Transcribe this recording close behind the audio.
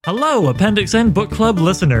Hello, Appendix N Book Club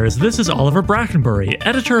listeners. This is Oliver Brackenbury,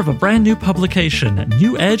 editor of a brand new publication,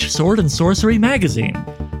 New Edge Sword and Sorcery magazine.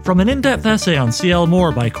 From an in-depth essay on C.L.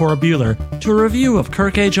 Moore by Cora Buehler, to a review of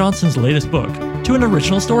Kirk A. Johnson's latest book, to an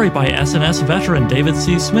original story by SNS veteran David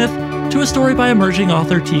C. Smith, to a story by emerging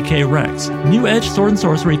author T.K. Rex, New Edge Sword and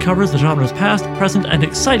Sorcery covers the genre's past, present, and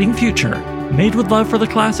exciting future. Made with love for the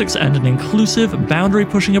classics and an inclusive,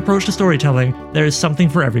 boundary-pushing approach to storytelling, there is something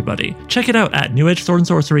for everybody. Check it out at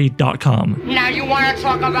newedgeswordandsorcery.com. Now you want to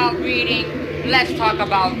talk about reading? Let's talk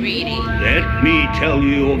about reading. Let me tell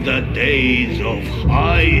you of the days of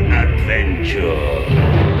high adventure.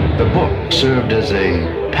 The book served as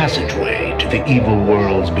a passageway to the evil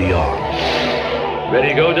worlds beyond. Ready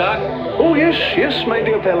to go, Doc? Oh, yes, my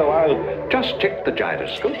dear fellow. I'll just check the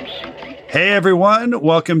gyroscopes. Hey everyone,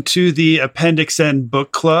 welcome to the Appendix N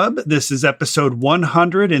Book Club. This is episode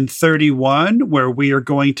 131, where we are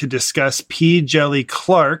going to discuss P. Djeli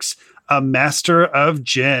Clark's A Master of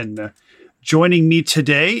Djinn. Joining me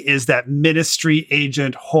today is that Ministry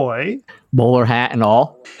Agent Hoy. Bowler hat and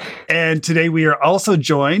all. And today we are also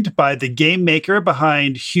joined by the game maker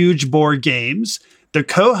behind Huge Boar Games, the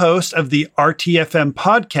co-host of the RTFM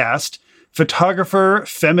podcast, photographer,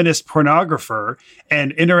 feminist pornographer,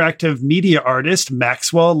 and interactive media artist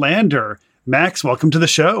Maxwell Lander. Max, welcome to the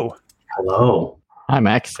show. Hello. Hi,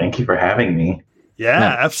 Max. Thank you for having me.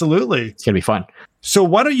 Yeah, absolutely. It's going to be fun. So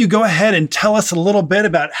why don't you go ahead and tell us a little bit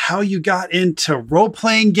about how you got into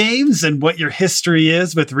role-playing games and what your history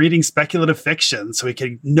is with reading speculative fiction so we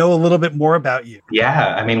can know a little bit more about you.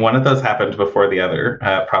 Yeah, I mean, one of those happened before the other,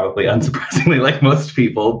 probably unsurprisingly like most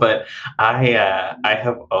people, but I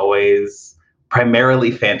have always,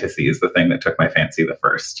 primarily fantasy is the thing that took my fancy the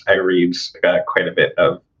first. I read quite a bit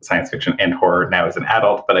of science fiction and horror now as an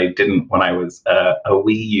adult, but I didn't when I was a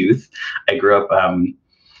wee youth.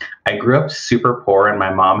 I grew up super poor, and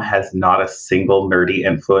my mom has not a single nerdy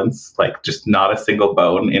influence, like just not a single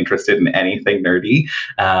bone interested in anything nerdy.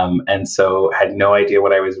 And so had no idea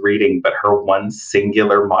what I was reading, but her one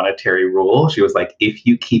singular monetary rule, she was like, if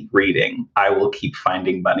you keep reading, I will keep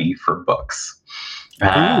finding money for books.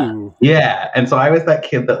 Yeah. And so I was that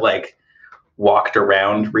kid that like walked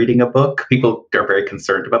around reading a book. People are very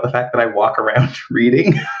concerned about the fact that I walk around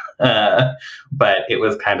reading. But it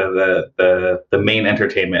was kind of the main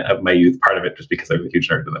entertainment of my youth, part of it just because I was a huge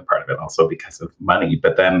nerd, and then part of it also because of money.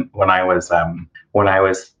 But then when I was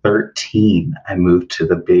 13, I moved to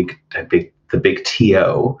the big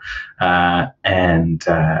TO, and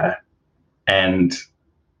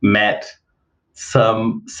met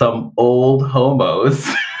some old homos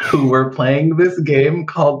who were playing this game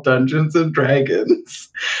called Dungeons and Dragons.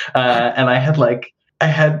 And I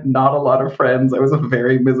had not a lot of friends. I was a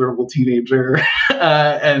very miserable teenager.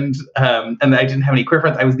 And I didn't have any queer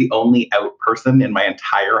friends. I was the only out person in my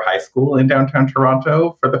entire high school in downtown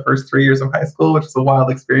Toronto for the first 3 years of high school, which was a wild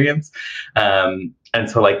experience. And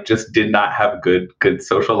so like just did not have good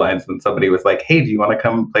social lines. And somebody was like, hey, do you want to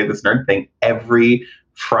come play this nerd thing every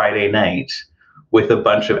Friday night with a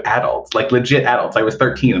bunch of adults, like legit adults? I was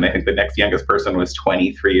 13, and I think the next youngest person was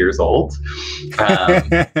 23 years old. I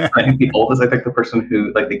think the person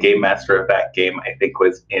who, like the game master of that game, I think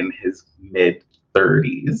was in his mid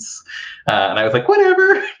 30s. And I was like,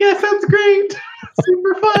 whatever. Yeah, sounds great.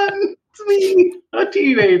 Super fun. It's me, a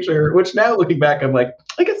teenager, which now looking back, I'm like,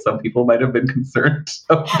 I guess some people might have been concerned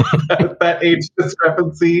about that age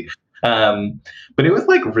discrepancy. But it was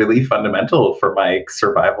like really fundamental for my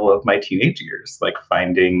survival of my teenage years, like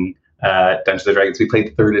finding Dungeons and Dragons. We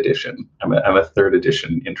played 3rd edition. I'm a 3rd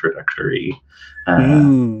edition introductory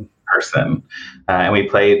person. And we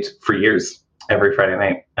played for years every Friday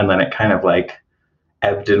night. And then it kind of like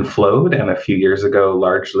ebbed and flowed. And a few years ago,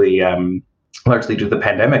 largely due to the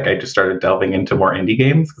pandemic, I just started delving into more indie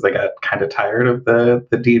games because I got kind of tired of the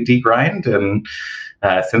D&D grind. And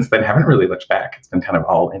since then, haven't really looked back. It's been kind of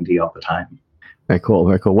all indie all the time. Very cool.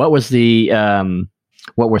 Very cool. What was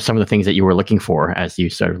what were some of the things that you were looking for as you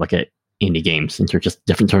started look at indie games? Since you're just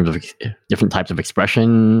different types of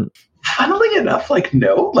expression? Funnily enough, like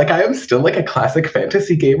no, like I am still like a classic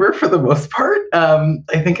fantasy gamer for the most part. I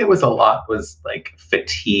think it was like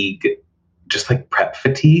fatigue, just like prep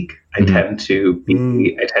fatigue. I tend to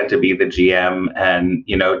be the GM, and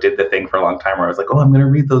did the thing for a long time where I was like, oh, I'm going to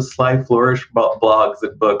read those Sly Flourish blogs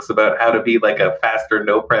and books about how to be like a faster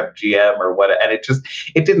no prep GM or what, and it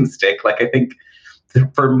didn't stick. Like I think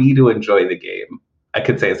for me to enjoy the game, I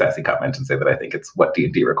could say a sassy comment and say that I think it's what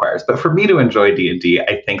D&D requires, but for me to enjoy D&D,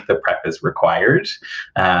 I think the prep is required,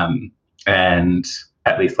 and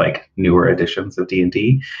at least like newer editions of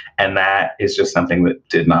D&D, and that is just something that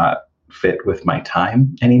did not fit with my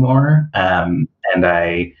time anymore. And and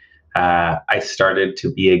I started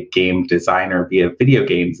to be a game designer via video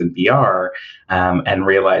games and VR, and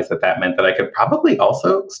realized that meant that I could probably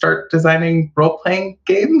also start designing role-playing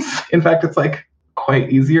games. In fact, it's like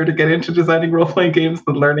quite easier to get into designing role-playing games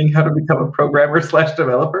than learning how to become a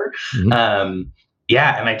programmer/developer. Mm-hmm.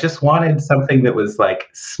 And I just wanted something that was like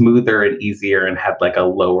smoother and easier and had like a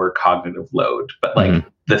lower cognitive load, but like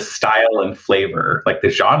the style and flavor, like the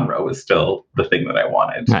genre was still the thing that I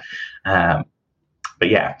wanted. Right. But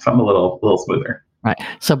yeah, something a little smoother. Right.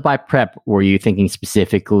 So by prep, were you thinking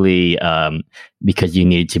specifically because you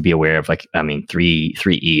needed to be aware of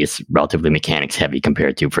 3E is relatively mechanics heavy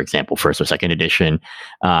compared to, for example, first or second edition.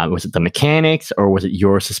 Was it the mechanics, or was it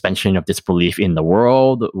your suspension of disbelief in the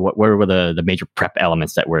world? What were the major prep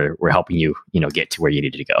elements that were helping you, get to where you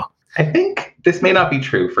needed to go? I think this may not be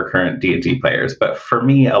true for current D&D players, but for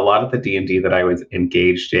me, a lot of the D&D that I was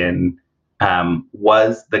engaged in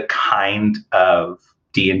was the kind of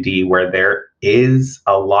D&D where there is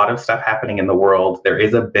a lot of stuff happening in the world. There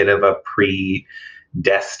is a bit of a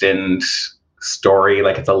predestined story.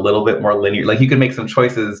 Like, it's a little bit more linear. Like, you can make some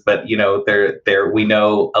choices, but we know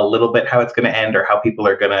a little bit how it's going to end or how people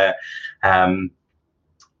are going to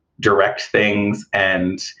direct things.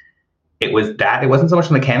 And it wasn't so much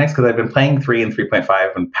the mechanics, because I've been playing 3 and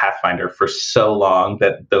 3.5 and Pathfinder for so long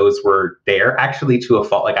that those were there, actually, to a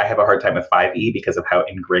fault. Like, I have a hard time with 5e because of how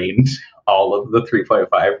ingrained all of the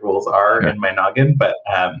 3.5 rules are in my noggin. But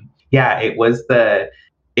it was the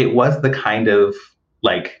kind of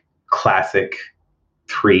like classic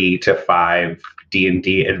 3 to 5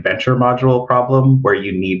 D&D adventure module problem where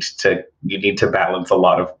you need to balance a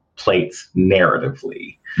lot of plates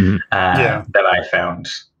narratively, that I found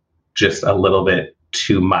just a little bit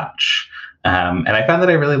too much. And I found that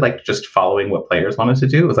I really liked just following what players wanted to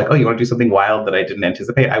do. It was like, oh, you want to do something wild that I didn't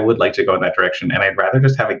anticipate? I would like to go in that direction. And I'd rather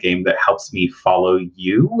just have a game that helps me follow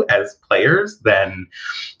you as players than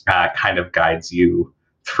kind of guides you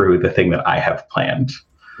through the thing that I have planned.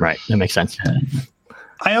 Right. That makes sense.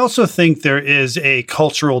 I also think there is a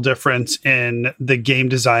cultural difference in the game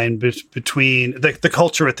design between the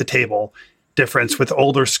culture at the table difference with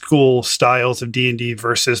older school styles of D&D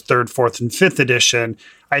versus 3rd, 4th, and 5th edition.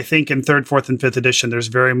 I think in 3rd, 4th, and 5th edition, there's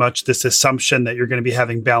very much this assumption that you're going to be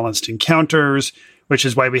having balanced encounters, which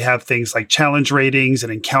is why we have things like challenge ratings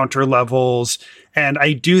and encounter levels. And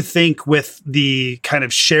I do think with the kind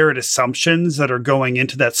of shared assumptions that are going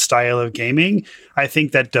into that style of gaming, I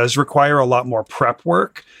think that does require a lot more prep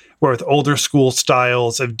work, where with older school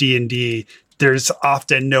styles of D&D, there's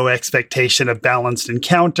often no expectation of balanced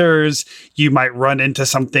encounters. You might run into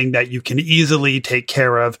something that you can easily take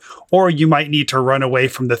care of, or you might need to run away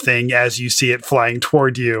from the thing as you see it flying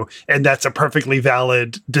toward you. And that's a perfectly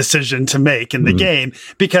valid decision to make in the game,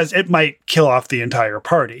 because it might kill off the entire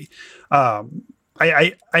party. So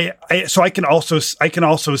I can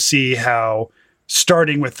also see how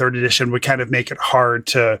starting with 3rd edition would kind of make it hard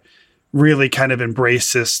to really kind of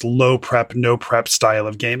embrace this low prep, no prep style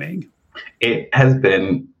of gaming. It has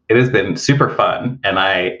been super fun,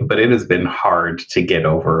 but it has been hard to get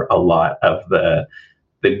over a lot of the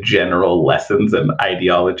general lessons and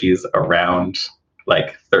ideologies around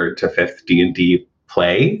like 3rd to 5th D&D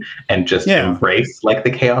play, and just embrace like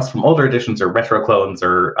the chaos from older editions or retro clones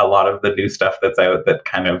or a lot of the new stuff that's out that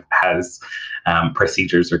kind of has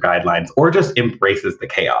procedures or guidelines, or just embraces the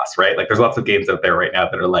chaos, right? Like, there's lots of games out there right now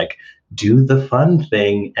that are like, do the fun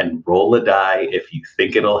thing and roll a die if you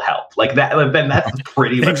think it'll help. Like that, then that's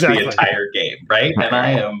pretty much the entire game, right?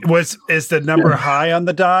 And is the number high on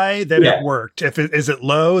the die, then it worked. If is it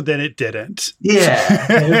low, then it didn't.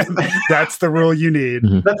 Yeah. That's the rule you need.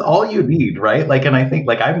 That's all you need, right? Like, and I think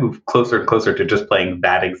like I move closer and closer to just playing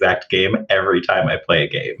that exact game every time I play a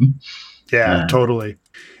game. Yeah, totally.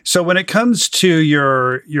 So when it comes to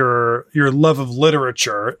your love of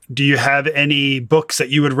literature, do you have any books that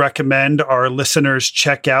you would recommend our listeners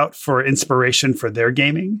check out for inspiration for their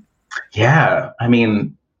gaming? Yeah, I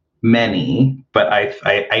mean, many, but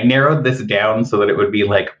I narrowed this down so that it would be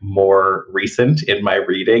like more recent in my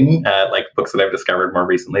reading, like books that I've discovered more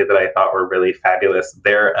recently that I thought were really fabulous.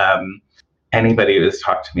 Anybody who has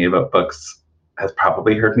talked to me about books has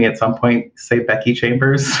probably heard me at some point say Becky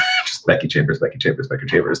Chambers. Just Becky Chambers. Like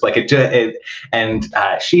and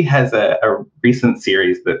she has a recent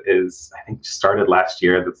series that is, I think, started last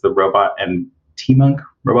year. That's the Robot and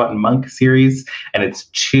Monk series, and it's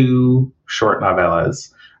 2 short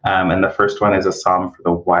novellas. And the first one is A Psalm for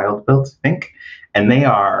the Wild-Built, I think. And they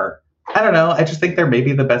are, I don't know, I just think they're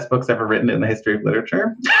maybe the best books ever written in the history of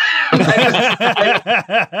literature.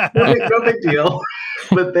 No big deal.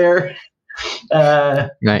 But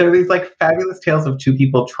There are these like fabulous tales of two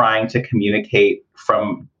people trying to communicate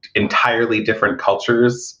from entirely different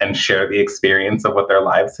cultures and share the experience of what their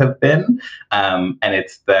lives have been. And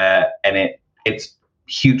it's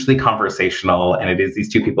hugely conversational, and it is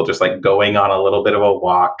these two people just like going on a little bit of a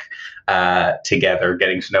walk together,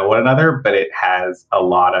 getting to know one another. But it has a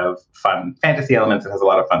lot of fun fantasy elements. It has a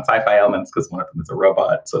lot of fun sci-fi elements because one of them is a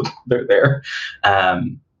robot, so they're there.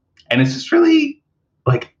 And it's just really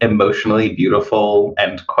like emotionally beautiful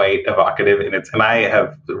and quite evocative in its. And I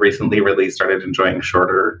have recently really started enjoying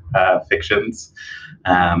shorter fictions.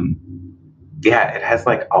 It has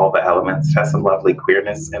like all the elements. It has some lovely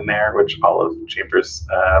queerness in there, which all of Chambers'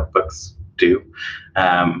 books do.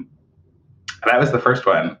 And that was the first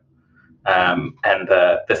one. And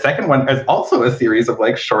the second one is also a series of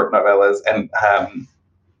like short novellas, and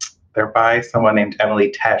they're by someone named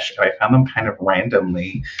Emily Tesh, and I found them kind of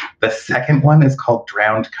randomly. The second one is called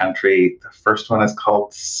Drowned Country. The first one is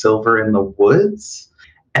called Silver in the Woods.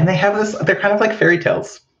 And they have this, they're kind of like fairy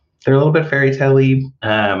tales. They're a little bit fairy tale-y.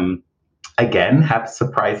 Again, have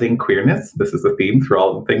surprising queerness. This is a theme through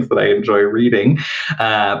all the things that I enjoy reading.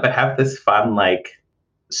 But have this fun, like,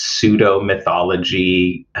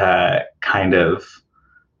 pseudo-mythology kind of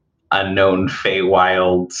unknown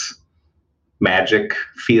Feywild magic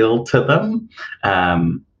feel to them.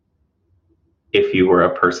 If you were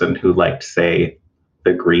a person who liked, say,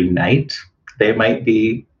 the Green Knight, they might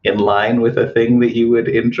be in line with a thing that you would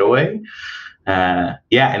enjoy.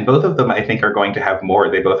 And both of them I think are going to have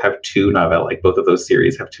more. They both have two novellas, like both of those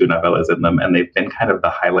series have two novellas in them, and they've been kind of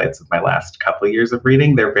the highlights of my last couple of years of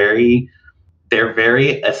reading. They're very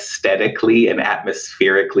aesthetically and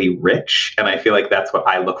atmospherically rich, and I feel like that's what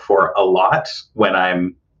I look for a lot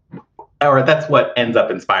that's what ends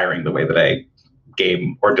up inspiring the way that I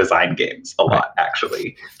game or design games a lot,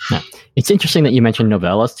 actually. Yeah. It's interesting that you mentioned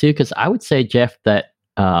novellas too, because I would say, Jeff, that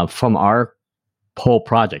from our whole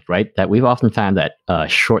project, right, that we've often found that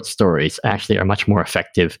short stories actually are much more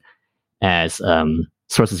effective as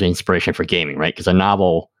sources of inspiration for gaming, right? Because a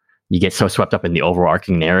novel, you get so swept up in the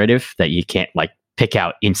overarching narrative that you can't like pick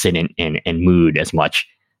out incident and mood as much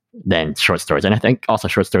than short stories. And I think also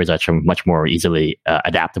short stories are actually much more easily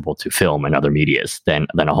adaptable to film and other medias than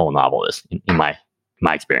a whole novel is, in my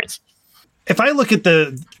experience. If I look at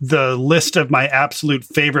the list of my absolute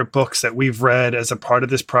favorite books that we've read as a part of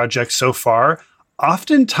this project so far,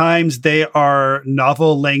 oftentimes they are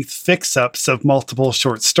novel-length fix-ups of multiple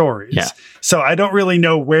short stories. Yeah. So I don't really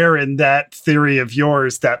know where in that theory of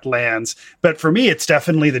yours that lands. But for me, it's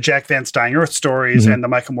definitely the Jack Vance Dying Earth stories and the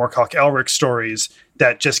Michael Moorcock Elric stories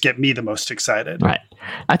that just get me the most excited. Right.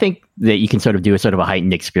 I think that you can sort of do a sort of a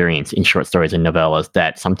heightened experience in short stories and novellas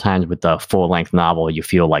that sometimes with the full-length novel, you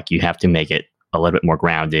feel like you have to make it a little bit more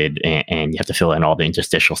grounded and you have to fill in all the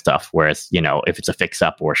interstitial stuff. Whereas, if it's a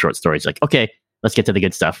fix-up or a short story, it's like, okay, let's get to the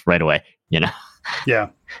good stuff right away, Yeah.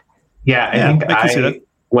 I think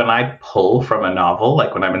when I pull from a novel,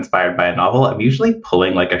 like when I'm inspired by a novel, I'm usually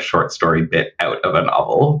pulling like a short story bit out of a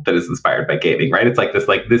novel that is inspired by gaming, right? It's like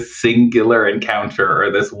this singular encounter or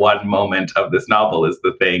this one moment of this novel is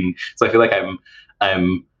the thing. So I feel like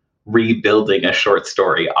I'm rebuilding a short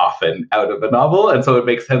story often out of a novel. And so it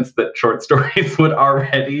makes sense that short stories would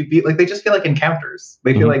already be like, they just feel like encounters.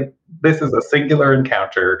 They feel like this is a singular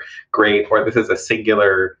encounter, great, or this is a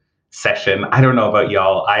singular session. I don't know about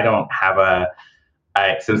y'all. I don't have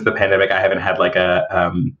since the pandemic, I haven't had like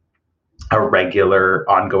a regular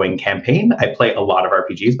ongoing campaign. I play a lot of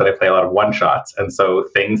RPGs, but I play a lot of one-shots. And so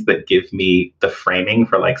things that give me the framing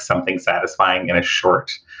for like something satisfying in a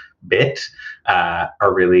short bit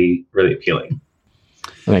are really, really appealing.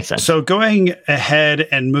 That makes sense. So going ahead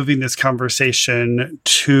and moving this conversation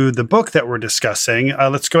to the book that we're discussing,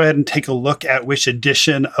 let's go ahead and take a look at which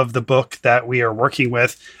edition of the book that we are working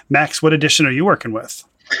with. Max, what edition are you working with?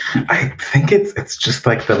 I think it's just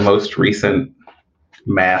like the most recent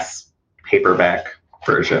mass paperback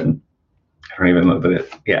version. I don't even know that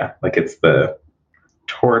it's the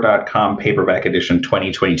Tor.com paperback edition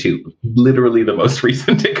 2022. Literally the most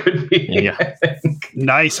recent it could be. Yeah. I think.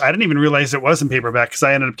 Nice. I didn't even realize it was in paperback because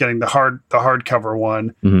I ended up getting the hardcover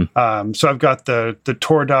one. So I've got the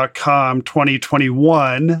Tor.com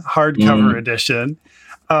 2021 hardcover edition.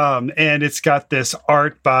 And it's got this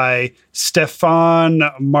art by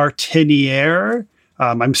Stéphane Martinière.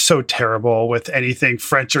 I'm so terrible with anything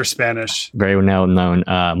French or Spanish. Very well-known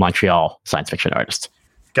Montreal science fiction artist.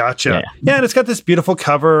 Gotcha. Yeah, and it's got this beautiful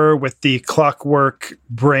cover with the clockwork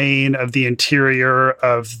brain of the interior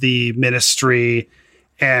of the ministry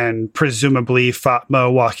and presumably Fatma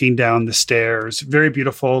walking down the stairs. Very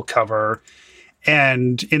beautiful cover.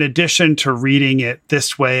 And in addition to reading it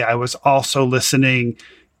this way, I was also listening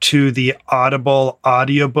to the Audible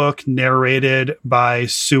audiobook narrated by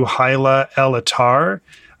Suhaila El-Attar.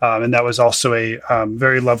 And that was also a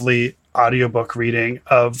very lovely audiobook reading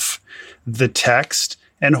of the text.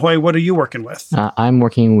 And Hoy, what are you working with? I'm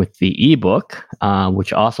working with the ebook,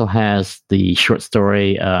 which also has the short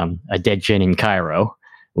story, A Dead Djinn in Cairo,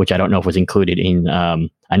 which I don't know if was included in,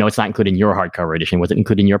 I know it's not included in your hardcover edition. Was it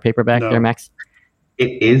included in your paperback there, Max?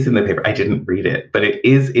 It is in the paper. I didn't read it, but it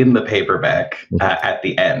is in the paperback at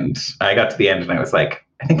the end. I got to the end and I was like,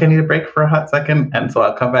 I think I need a break for a hot second. And so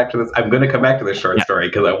I'll come back to this. I'm going to come back to this short story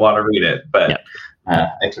because I want to read it. But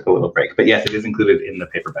I took a little break. But yes, it is included in the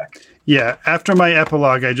paperback. Yeah. After my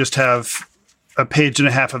epilogue, I just have a page and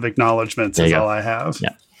a half of acknowledgments is all I have.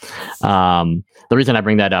 Yeah. The reason I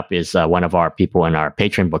bring that up is one of our people in our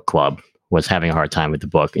patron book club was having a hard time with the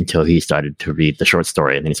book until he started to read the short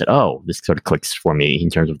story. And then he said, oh, this sort of clicks for me in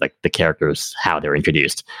terms of like the characters, how they're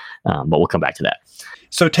introduced. But we'll come back to that.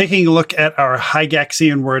 So taking a look at our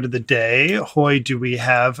Gygaxian word of the day, Hoy, do we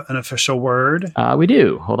have an official word? We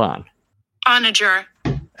do. Hold on. Onager.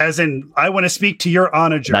 As in, I want to speak to your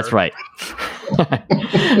onager. That's right.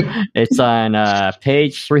 It's on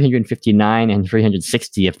page 359 and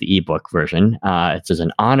 360 of the ebook version. It says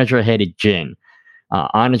an onager-headed djinn.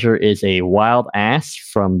 Onager is a wild ass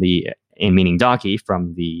meaning donkey,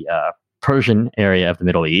 from the Persian area of the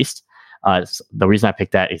Middle East. The reason I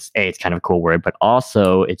picked that is it's kind of a cool word, but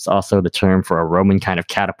also it's also the term for a Roman kind of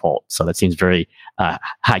catapult. So that seems very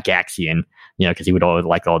Gygaxian, because he would always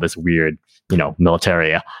like all this weird,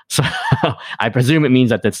 militaria. So I presume it means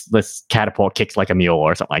that this catapult kicks like a mule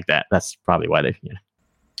or something like that. That's probably why they.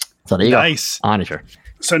 So there you go. Onager.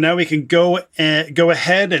 So now we can go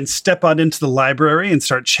ahead and step on into the library and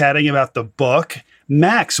start chatting about the book.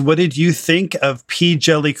 Max, what did you think of P.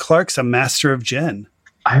 Djeli Clark's A Master of Djinn?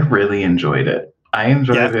 I really enjoyed it. I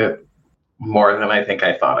enjoyed it more than I think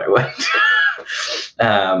I thought I would.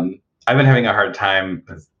 I've been having a hard time,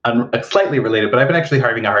 slightly related, but I've been actually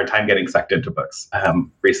having a hard time getting sucked into books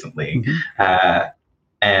recently.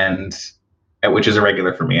 And which is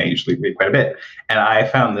irregular for me. I usually read quite a bit. And I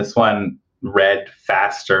found this one read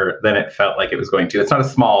faster than it felt like it was going to. It's not a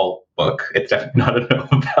small book. It's definitely not a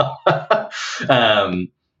novella.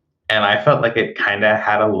 And I felt like it kind of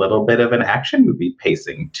had a little bit of an action movie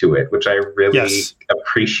pacing to it, which I really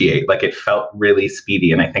appreciate. Like, it felt really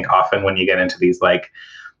speedy. And I think often when you get into these like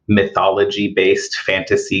mythology-based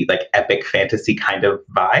fantasy, like epic fantasy kind of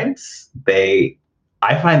vibes,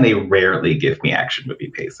 I find they rarely give me action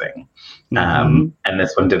movie pacing. And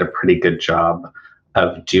this one did a pretty good job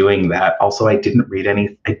of doing that. Also, I didn't read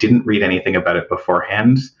anything about it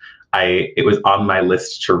beforehand. It was on my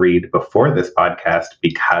list to read before this podcast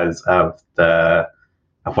because of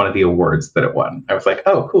one of the awards that it won. I was like,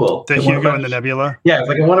 oh, cool. The Hugo and the Nebula? Yeah, it's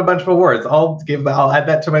like, it won a bunch of awards. I'll add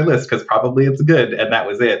that to my list because probably it's good. And that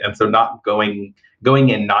was it. And so not going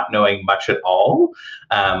in, not knowing much at all,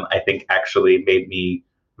 I think actually made me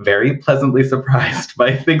very pleasantly surprised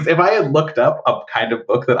by things. If I had looked up a kind of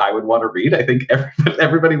book that I would want to read, I think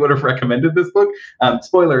everybody would have recommended this book.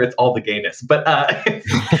 Spoiler, it's all the gayness, but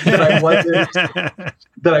that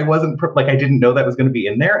I wasn't like, I didn't know that was going to be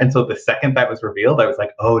in there. And so the second that was revealed, I was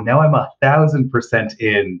like, oh, now I'm 1,000%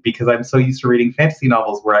 in, because I'm so used to reading fantasy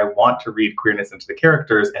novels where I want to read queerness into the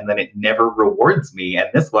characters and then it never rewards me. And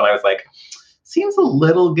this one, I was like, seems a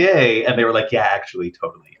little gay. And they were like, yeah, actually,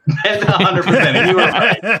 totally. And 100%. And you were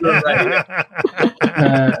right.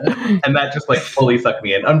 And that just like fully sucked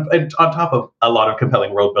me in. On top of a lot of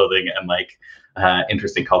compelling world building and like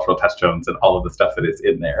interesting cultural touchstones and all of the stuff that is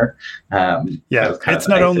in there. It's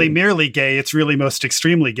not only merely gay, it's really most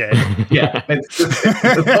extremely gay. Yeah. It's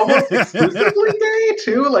almost exclusively gay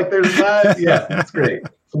too. Like there's that. Yeah, it's great.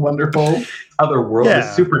 It's wonderful. Otherworld is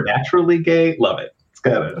supernaturally gay. Love it.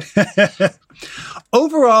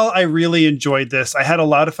 Overall, I really enjoyed this. I had a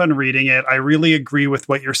lot of fun reading it. I really agree with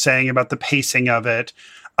what you're saying about the pacing of it.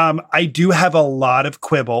 I do have a lot of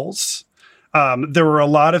quibbles. There were a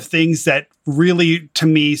lot of things that really, to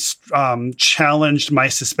me, challenged my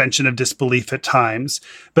suspension of disbelief at times.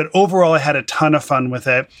 But overall, I had a ton of fun with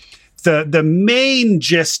it. The main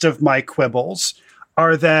gist of my quibbles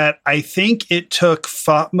are that I think it took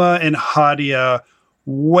Fatma and Hadia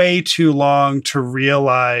way too long to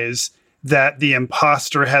realize that the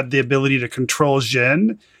imposter had the ability to control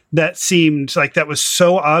Jinn. That seemed like that was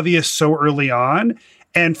so obvious so early on.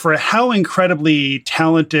 And for how incredibly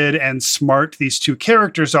talented and smart these two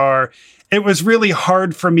characters are, it was really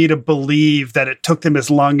hard for me to believe that it took them as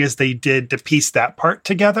long as they did to piece that part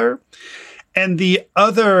together. And the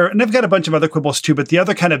other, and I've got a bunch of other quibbles too, but the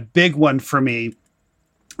other kind of big one for me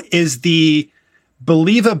is the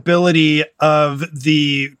believability of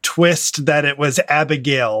the twist that it was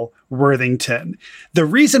Abigail Worthington. The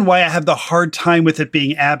reason why I have the hard time with it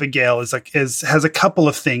being Abigail has a couple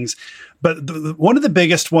of things, but one of the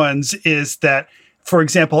biggest ones is that, for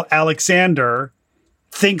example, Alexander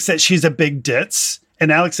thinks that she's a big ditz,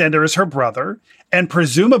 and Alexander is her brother. And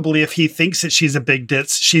presumably, if he thinks that she's a big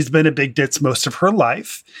ditz, she's been a big ditz most of her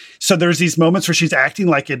life. So there's these moments where she's acting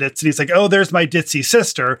like a ditz, and he's like, oh, there's my ditzy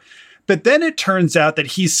sister. But then it turns out that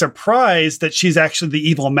he's surprised that she's actually the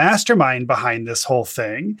evil mastermind behind this whole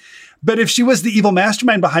thing. But if she was the evil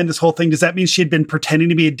mastermind behind this whole thing, does that mean she had been pretending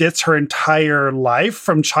to be a ditz her entire life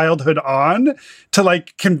from childhood on to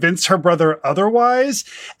like convince her brother otherwise?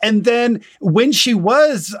 And then when she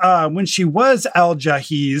was Al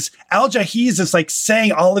Jahiz is like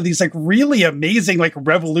saying all of these like really amazing, like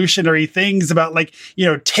revolutionary things about like, you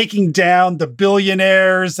know, taking down the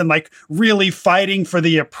billionaires and like really fighting for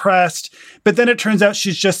the oppressed. But then it turns out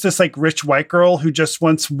she's just this like rich white girl who just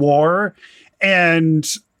wants war.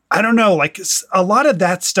 And I don't know, like a lot of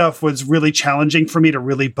that stuff was really challenging for me to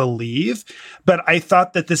really believe, but I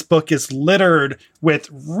thought that this book is littered with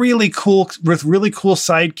really cool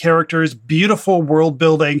side characters, beautiful world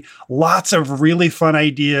building, lots of really fun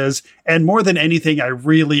ideas. And more than anything, I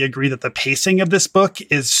really agree that the pacing of this book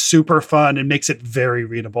is super fun and makes it very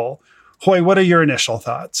readable. Hoy, what are your initial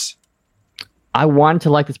thoughts? I wanted to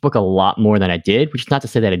like this book a lot more than I did, which is not to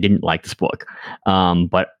say that I didn't like this book.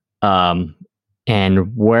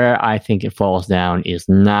 And where I think it falls down is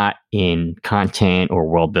not in content or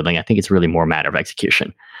world building. I think it's really more a matter of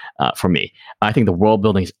execution for me. I think the world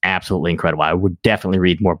building is absolutely incredible. I would definitely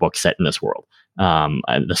read more books set in this world.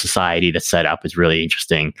 The society that's set up is really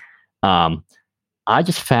interesting. I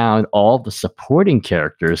just found all the supporting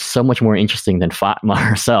characters so much more interesting than Fatma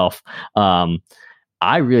herself.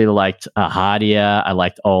 I really liked Hadia. I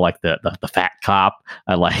liked all like the fat cop.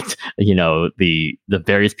 I liked, you know, the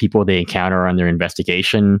various people they encounter on their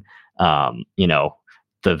investigation. You know,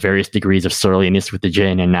 the various degrees of surliness with the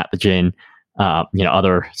jinn and not the jinn. You know,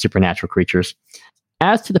 other supernatural creatures.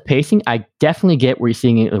 As to the pacing, I definitely get where you're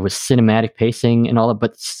seeing it was cinematic pacing and all that,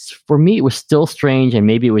 but for me, it was still strange, and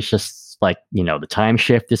maybe it was just like, you know, the time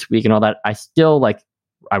shift this week and all that.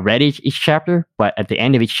 I read each chapter, but at the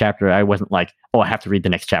end of each chapter, I wasn't like, oh, I have to read the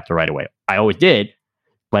next chapter right away. I always did,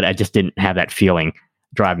 but I just didn't have that feeling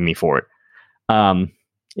driving me forward.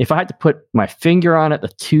 If I had to put my finger on it, the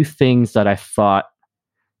two things that I thought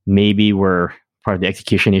maybe were part of the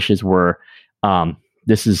execution issues were,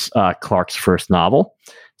 this is Clark's first novel.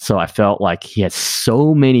 So I felt like he had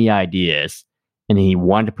so many ideas and he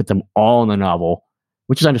wanted to put them all in the novel,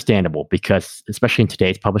 which is understandable because especially in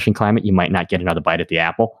today's publishing climate, you might not get another bite at the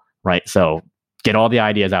apple, right? So get all the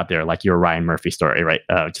ideas out there like your Ryan Murphy story, right?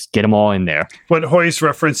 Just get them all in there. What Hoy's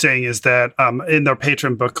referencing is that in their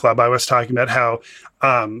patron book club, I was talking about how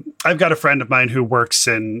I've got a friend of mine who works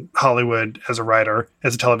in Hollywood as a writer,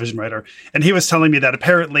 as a television writer. And he was telling me that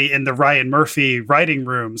apparently in the Ryan Murphy writing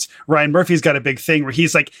rooms, Ryan Murphy's got a big thing where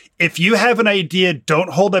he's like, if you have an idea, don't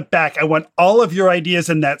hold it back. I want all of your ideas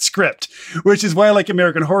in that script, which is why like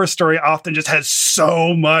American Horror Story often just has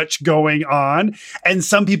so much going on. And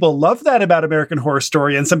some people love that about American Horror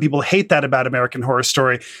Story and some people hate that about American Horror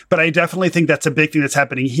Story. But I definitely think that's a big thing that's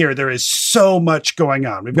happening here. There is so much going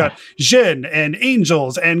on. We've got Jinn and angels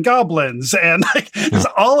and goblins and like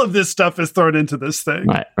all of this stuff is thrown into this thing.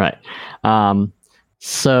 Right.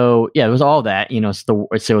 So yeah, it was all that, you know,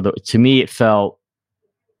 to me it felt,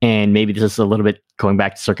 and maybe this is a little bit going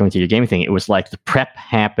back to circling to your gaming thing. It was like the prep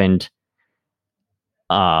happened,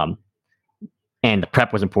 and the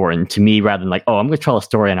prep was important to me rather than like, oh, I'm going to tell a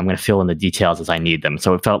story and I'm going to fill in the details as I need them.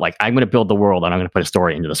 So it felt like I'm going to build the world and I'm going to put a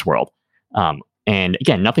story into this world. And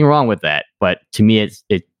again, nothing wrong with that, but to me,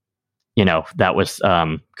 it you know, that was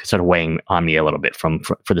sort of weighing on me a little bit for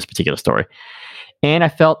this particular story. And I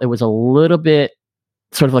felt it was a little bit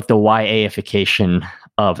sort of like the YA-ification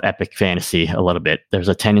of epic fantasy a little bit. There's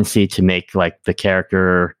a tendency to make like the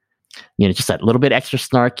character, you know, just that little bit extra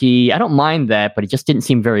snarky. I don't mind that, but it just didn't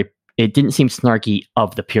seem snarky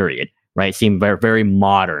of the period, right? It seemed very, very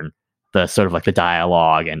modern, the sort of like the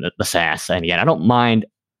dialogue and the sass. And again, I don't mind,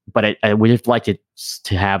 but I would have liked it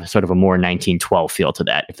to have sort of a more 1912 feel to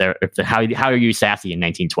that. How are you sassy in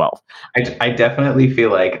 1912? I definitely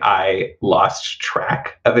feel like I lost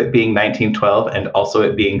track of it being 1912 and also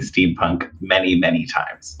it being steampunk many, many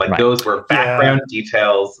times. Like those were background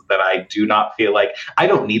details that I do not feel like I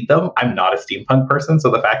don't need them. I'm not a steampunk person.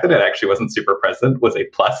 So the fact that it actually wasn't super present was a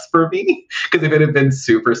plus for me. Because if it had been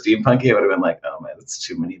super steampunky, I would have been like, oh man, it's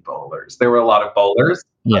too many bowlers. There were a lot of bowlers,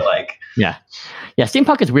 but like yeah.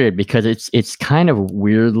 Steampunk is weird because it's kind of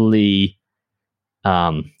weirdly.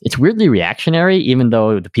 It's weirdly reactionary, even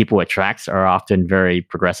though the people it attracts are often very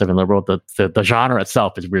progressive and liberal. The genre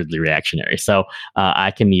itself is weirdly reactionary. So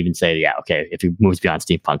I can even say, yeah, okay, if it moves beyond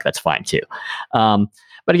steampunk, that's fine too.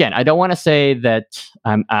 But again, I don't want to say that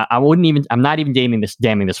I'm not even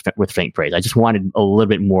damning this with faint praise. I just wanted a little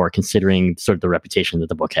bit more considering sort of the reputation that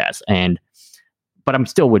the book has. But I'm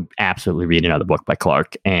still would absolutely read another book by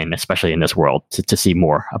Clarke, and especially in this world to see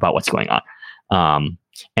more about what's going on.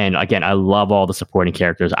 And again, I love all the supporting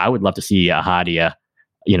characters. I would love to see a Hadia,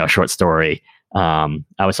 short story. I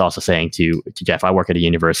was also saying to Jeff, I work at a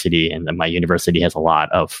university, and my university has a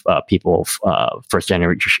lot of people, first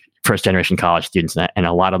generation college students, and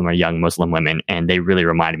a lot of them are young Muslim women, and they really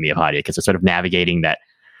reminded me of Hadia because it's sort of navigating that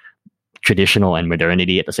traditional and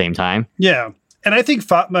modernity at the same time. Yeah. And I think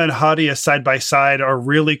Fatma and Hadia side by side are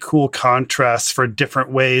really cool contrasts for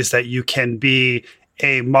different ways that you can be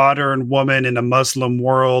a modern woman in a Muslim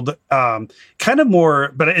world, kind of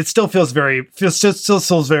more, but it still feels very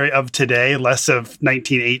of today, less of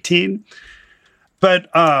 1918. But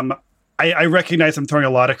I recognize I'm throwing a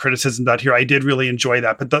lot of criticism out here. I did really enjoy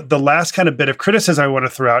that. But the last kind of bit of criticism I want to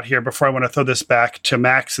throw out here before I want to throw this back to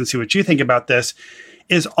Max and see what you think about this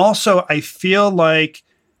is also, I feel like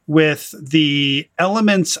with the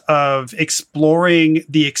elements of exploring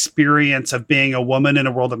the experience of being a woman in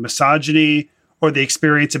a world of misogyny, or the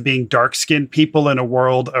experience of being dark-skinned people in a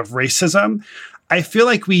world of racism, I feel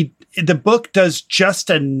like the book does just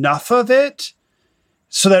enough of it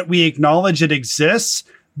so that we acknowledge it exists,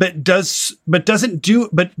 but because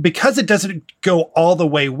it doesn't go all the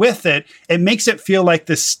way with it, it makes it feel like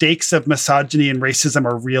the stakes of misogyny and racism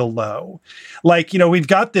are real low. Like, we've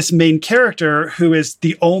got this main character who is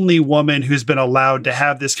the only woman who's been allowed to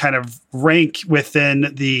have this kind of rank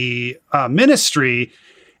within the ministry,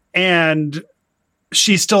 and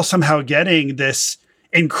she's still somehow getting this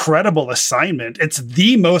incredible assignment. It's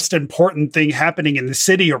the most important thing happening in the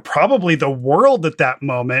city or probably the world at that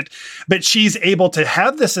moment, but she's able to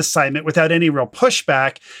have this assignment without any real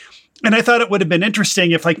pushback. And I thought it would have been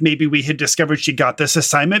interesting if maybe we had discovered she got this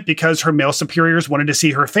assignment because her male superiors wanted to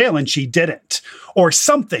see her fail and she didn't, or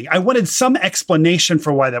something. I wanted some explanation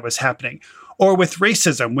for why that was happening. Or with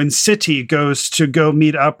racism, when Siti goes to go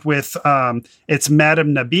meet up with it's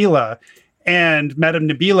Madame Nabila, and Madame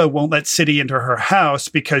Nabila won't let Siti into her house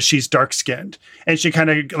because she's dark-skinned. And she kind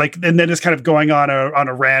of and then is kind of going on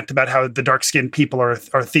a rant about how the dark-skinned people are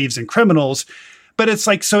thieves and criminals. But it's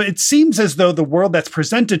so it seems as though the world that's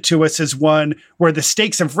presented to us is one where the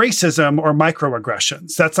stakes of racism are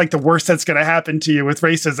microaggressions. That's the worst that's going to happen to you with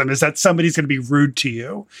racism is that somebody's going to be rude to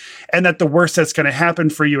you. And that the worst that's going to happen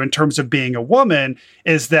for you in terms of being a woman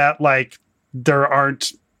is that there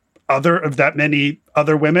aren't that many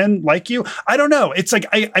other women like you. I don't know. It's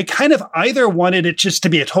I kind of either wanted it just to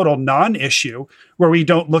be a total non-issue where we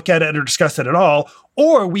don't look at it or discuss it at all,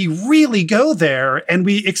 or we really go there and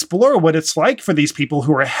we explore what it's like for these people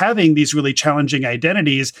who are having these really challenging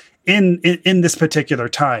identities in this particular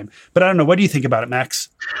time. But I don't know. What do you think about it, Max?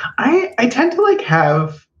 I tend to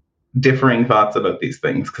have differing thoughts about these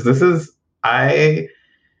things because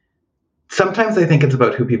sometimes I think it's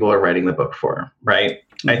about who people are writing the book for, right?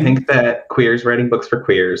 Mm-hmm. I think that queers writing books for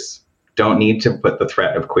queers don't need to put the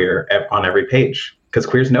threat of queer on every page because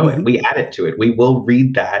queers know it. We add it to it. We will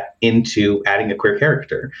read that into adding a queer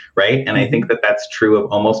character, right? And I think that that's true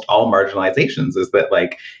of almost all marginalizations is that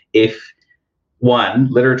if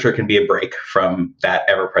literature can be a break from that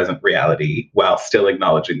ever-present reality while still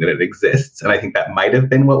acknowledging that it exists. And I think that might have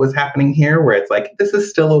been what was happening here, where it's this is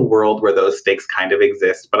still a world where those stakes kind of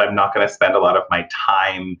exist, but I'm not going to spend a lot of my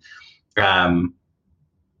time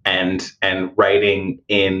and writing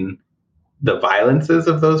in the violences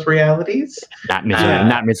of those realities. Not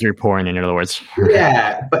misery porn, in other words.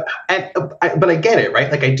 Yeah, but I get it,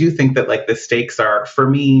 right? I do think that the stakes are, for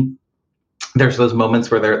me, there's those moments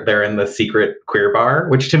where they're in the secret queer bar,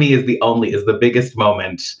 which to me is the biggest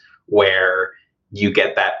moment where you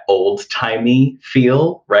get that old timey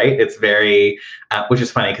feel, right? It's very, which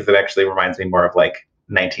is funny because it actually reminds me more of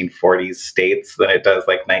 1940s states than it does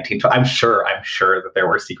 1912. I'm sure that there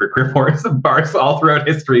were secret queer bars all throughout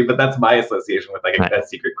history, but that's my association with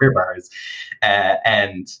secret queer bars,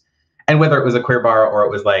 and whether it was a queer bar or it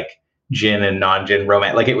was gin and non-gin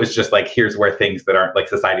romance. It was just here's where things that aren't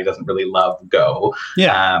society doesn't really love go.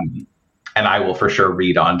 Yeah. And I will for sure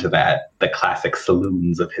read on to that, the classic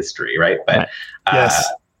saloons of history. Right. But, yes.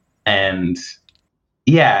 And so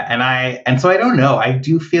I don't know. I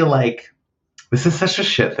do feel This is such a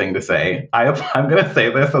shit thing to say. I'm going to say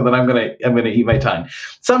this, and then I'm going to eat my tongue.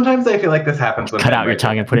 Sometimes I feel like this happens. When cut out your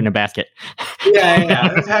tongue and put it in a basket.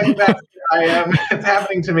 Yeah. It's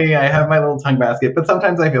happening to me. I have my little tongue basket, but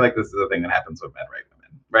sometimes I feel like this is a thing that happens when men write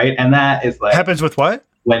women, right? And that is like happens with what?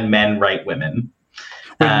 When men write women.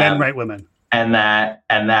 When men write women. And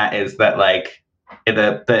that is that like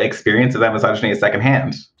the experience of that misogyny is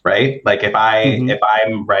secondhand, right? Like if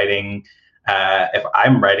I'm writing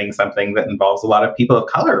something that involves a lot of people of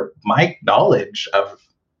color, my knowledge of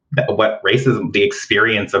what racism, the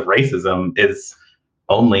experience of racism, is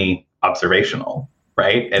only observational,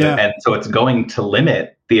 right? And so it's going to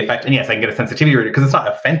limit the effect. And yes, I can get a sensitivity reader because it's not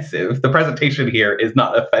offensive. The presentation here is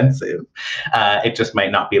not offensive. It just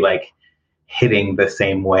might not be like hitting the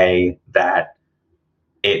same way that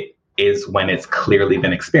it is when it's clearly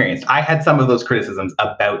been experienced. I had some of those criticisms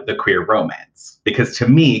about the queer romance, because to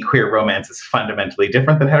me, queer romance is fundamentally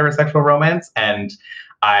different than heterosexual romance. And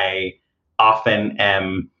I often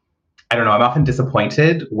am, I'm often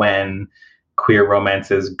disappointed when queer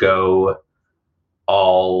romances go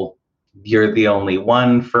all, you're the only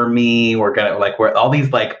one for me. We're all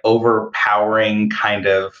these like overpowering kind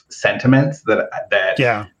of sentiments that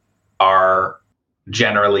are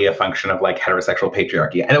generally a function of like heterosexual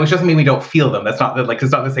patriarchy. And it doesn't mean we don't feel them. That's not that, like,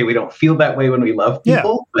 it's not to say we don't feel that way when we love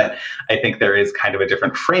people, but I think there is kind of a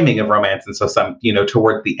different framing of romance. And so some,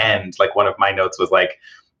 toward the end, like one of my notes was like,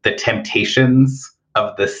 the temptations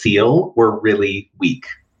of the seal were really weak.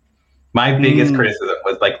 My biggest criticism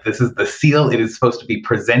was like, this is the seal. It is supposed to be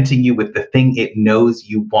presenting you with the thing it knows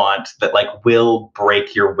you want that like will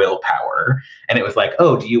break your willpower. And it was like,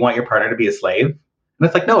 oh, do you want your partner to be a slave? And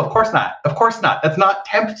it's like, no, of course not. Of course not. That's not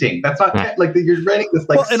tempting. That's not like you're writing this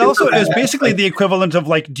like. Well, and also it was basically the equivalent of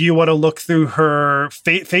like, do you want to look through her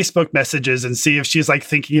Facebook messages and see if she's like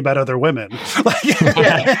thinking about other women?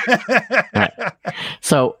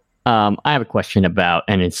 So I have a question about,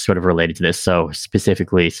 and it's sort of related to this. So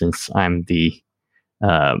specifically, since I'm the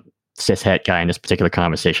cishet guy in this particular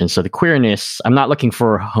conversation, so the queerness, I'm not looking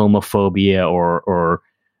for homophobia or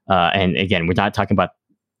and again, we're not talking about.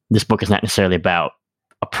 This book is not necessarily about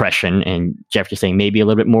oppression, and Jeff just saying maybe a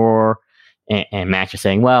little bit more, and Max is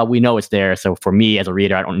saying, well, we know it's there, so for me as a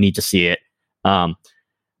reader, I don't need to see it.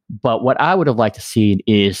 But what I would have liked to see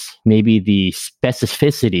is maybe the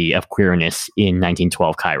specificity of queerness in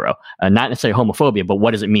 1912 Cairo. Not necessarily homophobia, but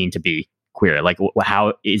what does it mean to be queer? Like,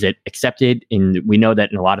 how is it accepted? And we know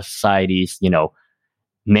that in a lot of societies,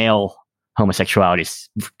 male homosexuality is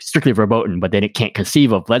strictly verboten, but then it can't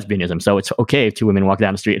conceive of lesbianism. So it's okay if two women walk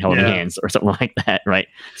down the street holding hands or something like that, right?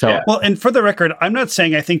 So, well, and for the record, I'm not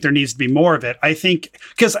saying I think there needs to be more of it. I think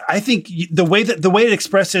the way it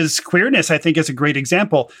expresses queerness, I think, is a great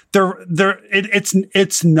example.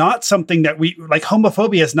 It's not something that we like.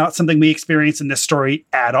 Homophobia is not something we experience in this story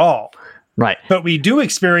at all, right? But we do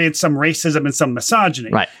experience some racism and some misogyny,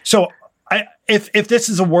 right? So. If this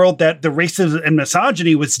is a world that the racism and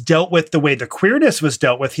misogyny was dealt with the way the queerness was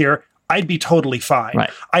dealt with here, I'd be totally fine. Right.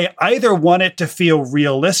 I either want it to feel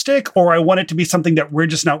realistic or I want it to be something that we're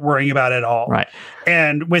just not worrying about at all. Right.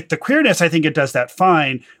 And with the queerness, I think it does that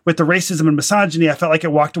fine. With the racism and misogyny, I felt like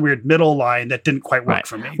it walked a weird middle line that didn't quite work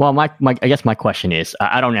for me. Well, I guess my question is,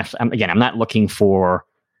 I'm not looking for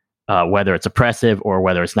whether it's oppressive or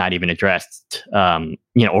whether it's not even addressed,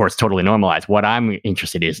 or it's totally normalized. What I'm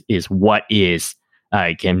interested is what is,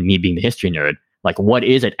 again, me being the history nerd, like what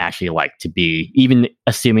is it actually like to be, even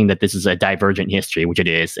assuming that this is a divergent history, which it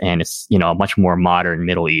is, and it's, a much more modern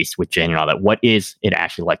Middle East with Jane and all that. What is it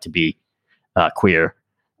actually like to be queer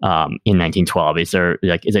in 1912? Is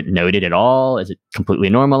it noted at all? Is it completely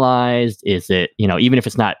normalized? Is it, even if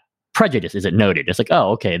it's not prejudice, is it noted? It's like,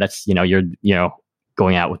 oh, okay, that's, you're,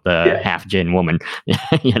 going out with the half Jin woman,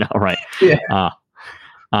 right? Yeah.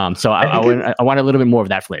 So I want a little bit more of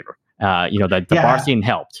that flavor. The bar scene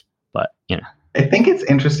helped, but I think it's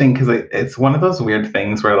interesting because it's one of those weird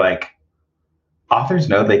things where like authors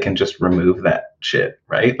know they can just remove that shit,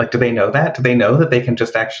 right? Like, do they know that? Do they know that they can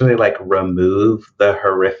just actually like remove the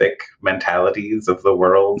horrific mentalities of the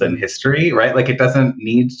world and history, right? Like, it doesn't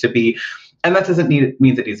need to be, and that means it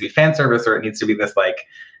needs to be fan service or it needs to be this like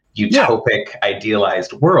utopic,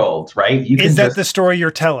 idealized world, right? Is that the story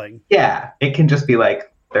you're telling? Yeah, it can just be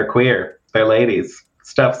like, they're queer, they're ladies,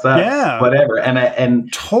 stuff sucks, whatever.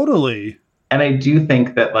 And totally. And I do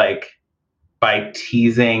think that like by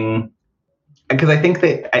teasing, because I think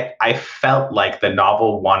that I felt like the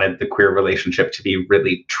novel wanted the queer relationship to be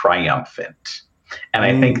really triumphant. And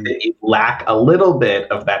I think that you lack a little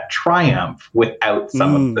bit of that triumph without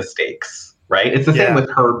some of the stakes, right? It's the same with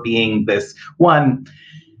her being this one.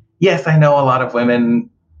 Yes, I know a lot of women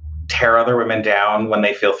tear other women down when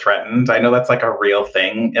they feel threatened. I know that's like a real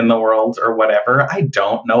thing in the world or whatever. I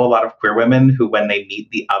don't know a lot of queer women who, when they meet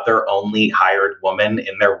the other only hired woman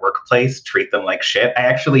in their workplace, treat them like shit. I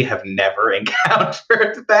actually have never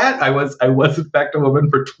encountered that. I was in fact a woman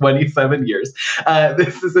for 27 years.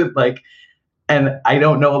 This isn't like, and I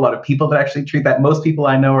don't know a lot of people that actually treat that. Most people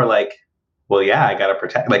I know are like, well, yeah, I got to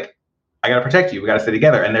protect you. We got to stay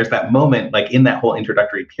together. And there's that moment, like in that whole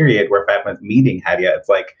introductory period where Fatma's meeting Hadia, it's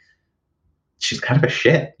like, she's kind of a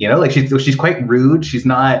shit, you know, like she's quite rude. She's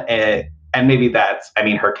not and maybe that's, I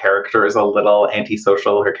mean, her character is a little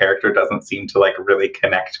antisocial. Her character doesn't seem to like really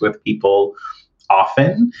connect with people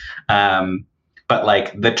often. But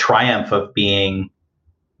like the triumph of being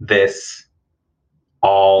this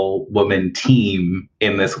all woman team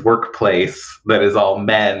in this workplace that is all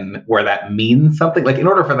men, where that means something. Like in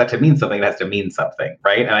order for that to mean something, it has to mean something,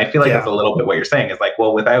 right? And I feel like that's a little bit what you're saying is like,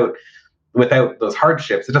 well, without those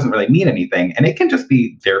hardships, it doesn't really mean anything. And it can just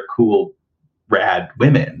be they're cool, rad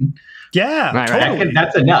women. Yeah, right, totally.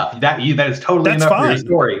 That's enough. That is totally enough for your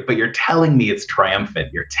story. But you're telling me it's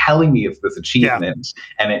triumphant. You're telling me it's this achievement,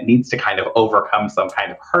 and it needs to kind of overcome some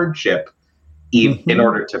kind of hardship in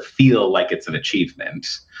order to feel like it's an achievement.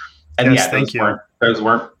 And those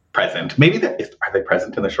weren't present. Maybe are they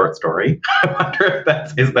present in the short story? I wonder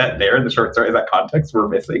if is that there in the short story? Is that context we're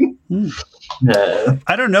missing?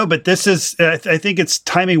 I don't know, but this is, I think it's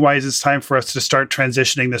timing wise, it's time for us to start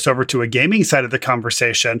transitioning this over to a gaming side of the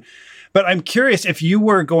conversation. But I'm curious, if you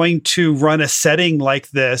were going to run a setting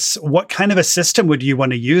like this, what kind of a system would you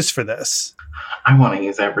want to use for this? I want to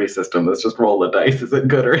use every system. Let's just roll the dice. Is it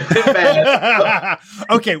good or is it bad?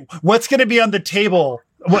 Okay, what's going to be on the table?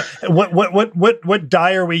 What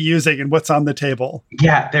die are we using, and what's on the table?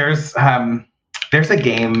 Yeah, there's a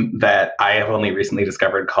game that I have only recently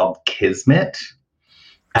discovered called Kismet,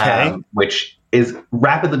 which is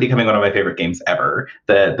rapidly becoming one of my favorite games ever.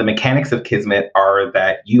 The mechanics of Kismet are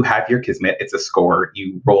that you have your Kismet. It's a score.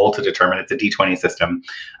 You roll to determine. It's a D20 system.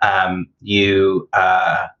 And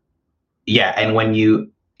when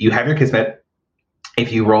you have your Kismet,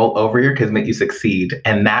 if you roll over your Kismet, you succeed.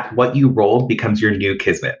 And what you rolled becomes your new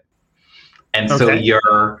Kismet. And so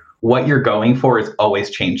what you're going for is always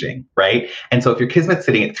changing, right? And so if your Kismet's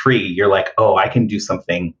sitting at 3, you're like, oh, I can do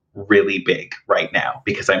something really big right now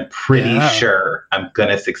because I'm pretty sure I'm going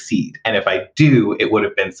to succeed. And if I do, it would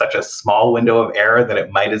have been such a small window of error that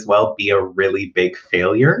it might as well be a really big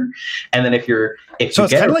failure. And then so it's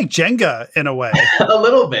kind of like Jenga in a way. A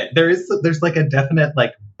little bit. There's like a definite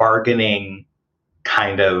like bargaining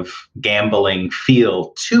kind of gambling feel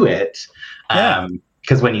to it.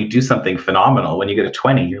 Because when you do something phenomenal, when you get a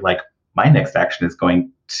 20, you're like, my next action is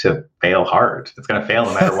going to fail hard. It's going to fail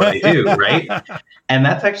no matter what I do, right? And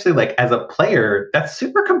that's actually like, as a player, that's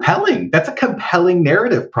super compelling. That's a compelling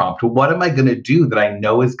narrative prompt. What am I going to do that I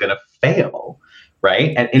know is going to fail,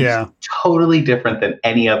 right? And it's totally different than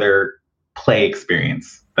any other play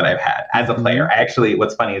experience that I've had as a player.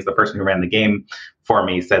 What's funny is the person who ran the game for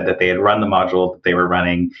me said that they had run the module that they were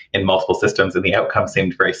running in multiple systems and the outcome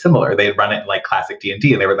seemed very similar. They had run it in like classic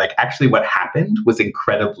D&D and they were like, actually what happened was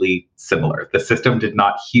incredibly similar. The system did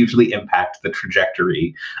not hugely impact the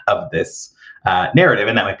trajectory of this narrative.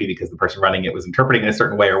 And that might be because the person running it was interpreting it a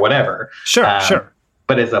certain way or whatever. Sure.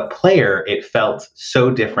 But as a player, it felt so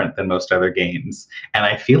different than most other games. And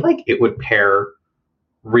I feel like it would pair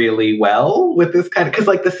really well with this kind of, because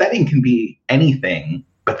like the setting can be anything,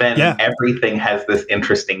 but then everything has this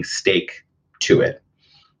interesting stake to it.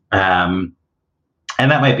 And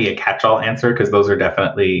that might be a catch-all answer because it's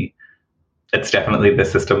definitely the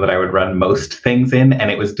system that I would run most things in,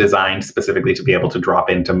 and it was designed specifically to be able to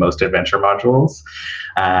drop into most adventure modules.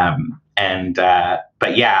 I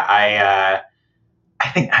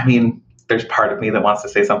think there's part of me that wants to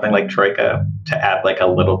say something like Troika to add like a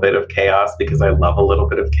little bit of chaos because I love a little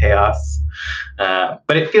bit of chaos.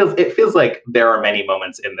 But it feels like there are many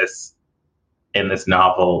moments in this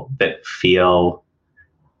novel that feel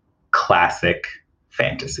classic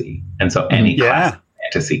fantasy. And so any classic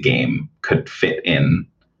fantasy game could fit in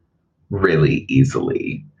really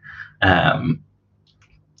easily.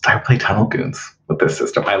 I play Tunnel Goons with this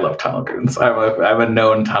system. I love Tunnel Goons. I'm a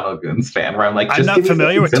known Tunnel Goons fan where I'm like, I'm not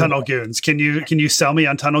familiar with Tunnel Goons. Can you sell me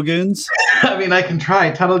on Tunnel Goons? I mean, I can try.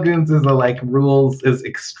 Tunnel Goons is is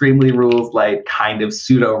extremely rules light, kind of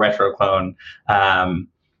pseudo retro clone. But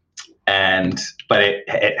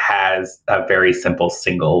it has a very simple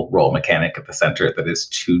single roll mechanic at the center that is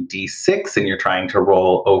 2d6, and you're trying to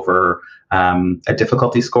roll over a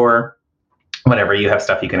difficulty score. whenever you have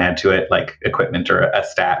stuff you can add to it, like equipment or a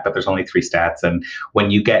stat, but there's only 3 stats. And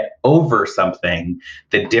when you get over something,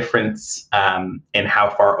 the difference in how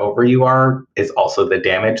far over you are is also the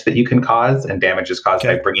damage that you can cause, and damage is caused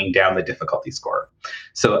by bringing down the difficulty score.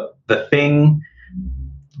 So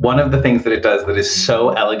one of the things that it does that is so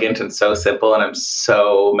elegant and so simple, and I'm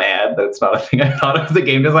so mad that it's not a thing I thought of as a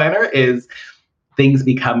game designer, is things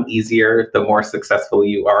become easier the more successful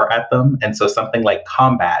you are at them. And so something like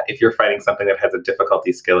combat, if you're fighting something that has a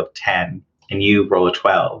difficulty scale of 10 and you roll a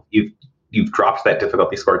 12, you've dropped that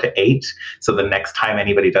difficulty score to 8. So the next time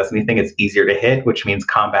anybody does anything, it's easier to hit, which means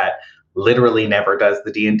combat literally never does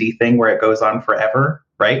the D&D thing where it goes on forever,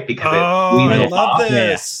 right? Because I love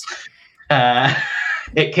this.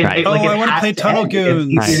 It can. Right. I want to play Tunnel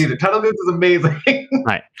Goons. Right. Tunnel Goons is amazing.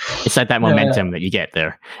 Right. It's like that momentum that you get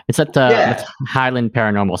there. It's at Highland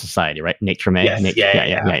Paranormal Society, right? Nate Tremay.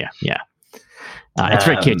 Yes. Yeah. It's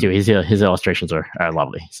very cute too. His illustrations are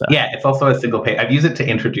lovely. So yeah, it's also a single page. I've used it to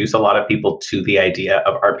introduce a lot of people to the idea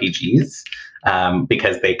of RPGs.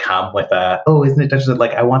 Because they come with isn't it Dungeons?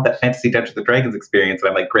 Like, I want that fantasy Dungeons and Dragons experience. And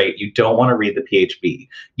I'm like, great, you don't want to read the PHB.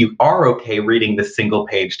 You are okay reading the single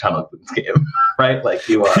page Tunnel Goons game, right? Like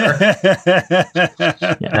you are.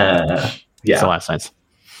 It's a lot of sense.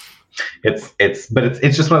 It's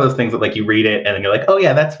just one of those things that like you read it and then you're like, oh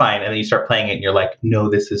yeah, that's fine. And then you start playing it and you're like, no,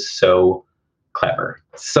 this is so clever.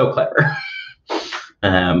 So clever.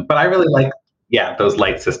 But I really like those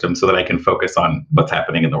light systems so that I can focus on what's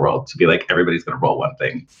happening in the world, to be like, everybody's going to roll one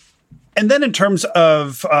thing. And then in terms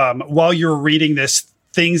of while you're reading this,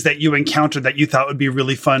 things that you encountered that you thought would be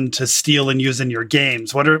really fun to steal and use in your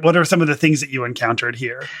games, what are some of the things that you encountered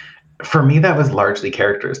here? For me, that was largely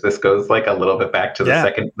characters. This goes like a little bit back to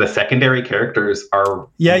the secondary characters are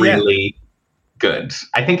really good.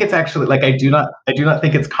 I think it's actually like I do not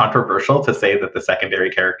think it's controversial to say that the secondary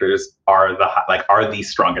characters are the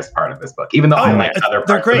strongest part of this book. Even though I like other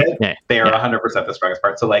parts of it, they are 100% the strongest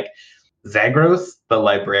part. So like Zagros, the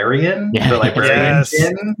librarian, Yes.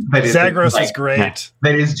 Zagros is great.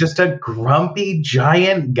 That is just a grumpy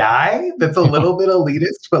giant guy that's a little bit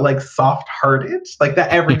elitist, but like soft-hearted. Like that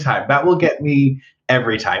every time. That will get me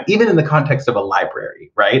every time, even in the context of a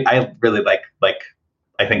library, right? I really like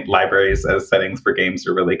I think libraries as settings for games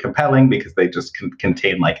are really compelling because they just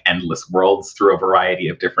contain like endless worlds through a variety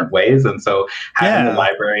of different ways. And so having a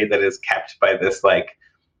library that is kept by this like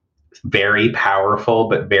very powerful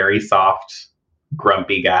but very soft,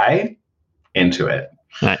 grumpy guy, into it.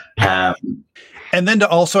 Right. And then to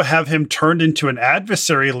also have him turned into an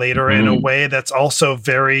adversary later in a way that's also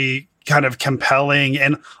very kind of compelling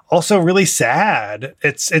and also really sad.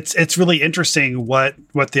 It's really interesting what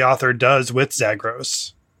the author does with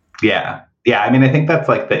Zagros. Yeah. I mean, I think that's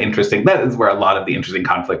like that is where a lot of the interesting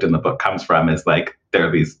conflict in the book comes from, is like there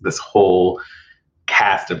are this whole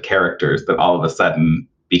cast of characters that all of a sudden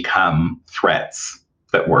become threats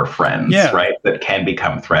that were friends, right? That can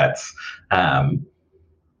become threats.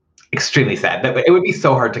 Extremely sad. It would be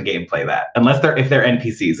so hard to gameplay that if they're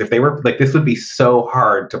NPCs. If they were like, this would be so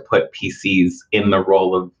hard to put PCs in the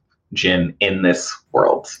role of Jin in this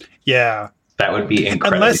world. Yeah, that would be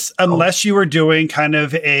incredible. Unless you were doing kind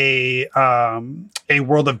of a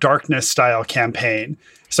World of Darkness style campaign.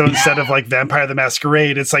 So instead of like Vampire the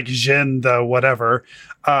Masquerade, it's like Jin the whatever.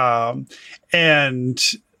 I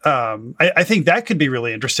think that could be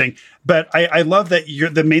really interesting, but I love that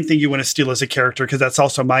the main thing you want to steal as a character, because that's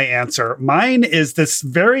also my answer. Mine is this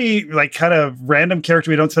very like kind of random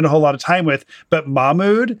character we don't spend a whole lot of time with, but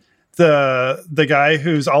Mahmoud, the guy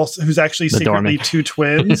who's actually secretly two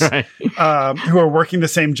twins right. Who are working the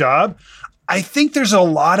same job. I think there's a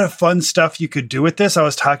lot of fun stuff you could do with this. I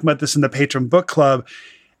was talking about this in the Patron Book Club.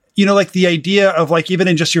 You know, like the idea of like, even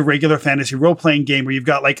in just your regular fantasy role-playing game where you've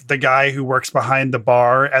got like the guy who works behind the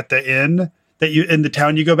bar at the inn in the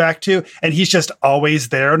town you go back to, and he's just always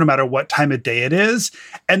there no matter what time of day it is.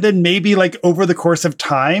 And then maybe like over the course of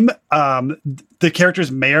time, the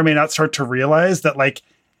characters may or may not start to realize that like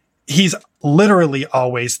he's literally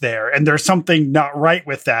always there and there's something not right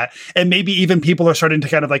with that. And maybe even people are starting to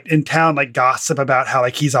kind of like in town, like gossip about how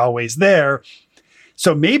like he's always there.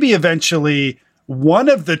 So maybe eventually one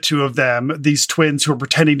of the two of them, these twins who are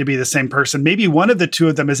pretending to be the same person, maybe one of the two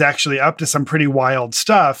of them is actually up to some pretty wild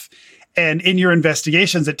stuff. And in your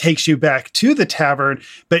investigations, it takes you back to the tavern,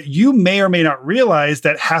 but you may or may not realize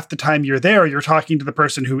that half the time you're there, you're talking to the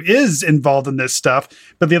person who is involved in this stuff,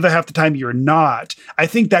 but the other half the time you're not. I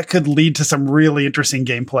think that could lead to some really interesting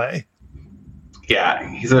gameplay. Yeah,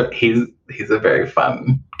 he's he's a very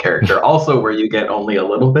fun character. Also, where you get only a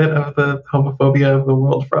little bit of the homophobia of the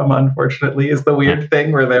world from, unfortunately, is the weird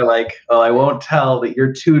thing where they're like, "Oh, I won't tell that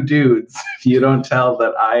you're two dudes if you don't tell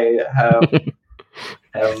that I have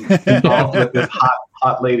involved with this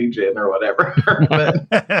hot lady Jin or whatever."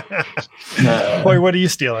 Boy, what are you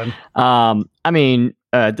stealing? I mean,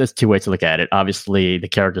 there's two ways to look at it. Obviously, the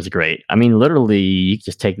characters are great. I mean, literally, you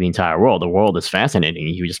just take the entire world. The world is fascinating.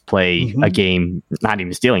 You just play a game, not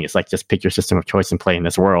even stealing. It's like just pick your system of choice and play in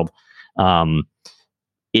this world.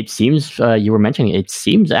 It seems, you were mentioning, it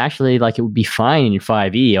seems actually like it would be fine in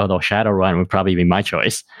 5e, although Shadowrun would probably be my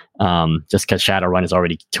choice, just because Shadowrun is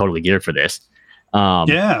already totally geared for this.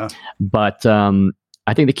 But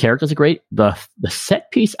I think the characters are great. The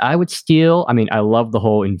set piece I would steal. I mean, I love the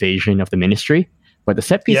whole invasion of the Ministry. But the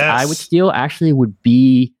set piece I would steal actually would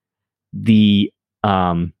be the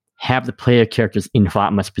have the player characters in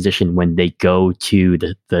Fatma's position when they go to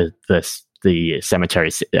the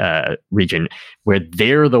cemetery region, where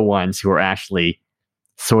they're the ones who are actually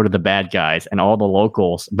sort of the bad guys, and all the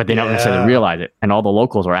locals, but they don't necessarily realize it, and all the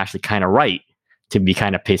locals are actually kind of right to be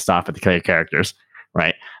kind of pissed off at the player characters,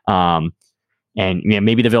 right? And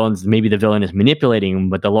maybe the villain is manipulating them,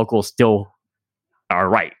 but the locals still are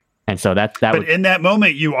right. And so but in that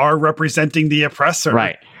moment, you are representing the oppressor,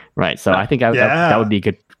 right. So I think that would be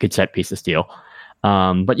a good set piece to steal.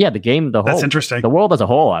 But yeah, the game, that's interesting. The world as a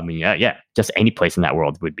whole. I mean, just any place in that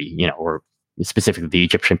world would be, or specifically the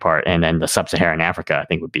Egyptian part, and then the sub-Saharan Africa, I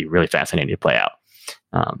think would be really fascinating to play out.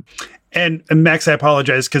 And Max, I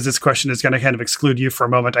apologize because this question is going to kind of exclude you for a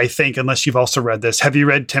moment, I think, unless you've also read this. Have you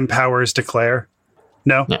read Tim Powers' Declare?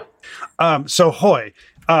 No. So Hoy.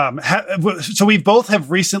 So we both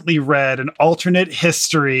have recently read an alternate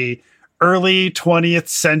history, early 20th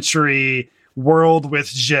century world with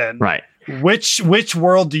Jin. Right. Which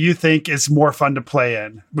world do you think is more fun to play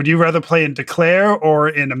in? Would you rather play in Declare or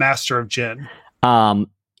in A Master of Jin?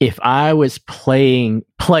 If I was playing,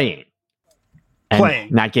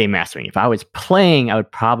 not game mastering. If I was playing, I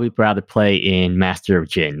would probably rather play in Master of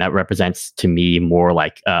Jin. That represents to me more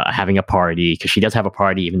like having a party, because she does have a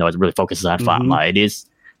party, even though it really focuses on Fatma. It is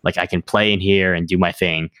like I can play in here and do my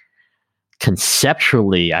thing.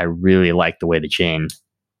 Conceptually, I really like the way the Jin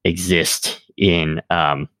exist in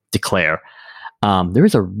Declare. There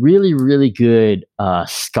is a really, really good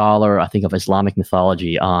scholar, I think, of Islamic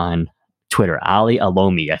mythology on Twitter, Ali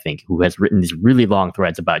Alomi, I think, who has written these really long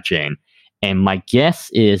threads about Jin. And my guess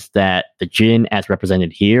is that the Jin as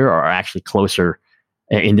represented here are actually closer,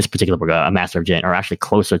 in this particular book, A Master of Jin, are actually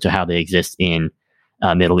closer to how they exist in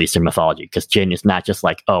Middle Eastern mythology. Because Jin is not just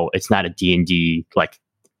like, it's not a D&D like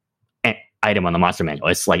item on the monster manual.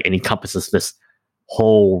 It's like it encompasses this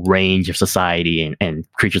whole range of society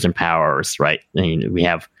and creatures and powers, right? I mean, we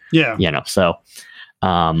have, so.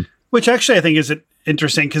 Which actually I think is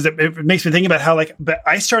interesting, because it makes me think about how but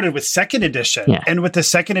I started with second edition, and with the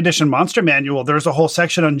second edition monster manual, there's a whole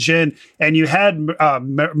section on Jin, and you had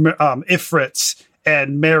Ifrits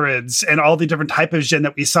and Marids and all the different type of Jin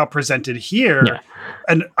that we saw presented here.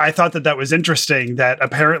 And I thought that was interesting, that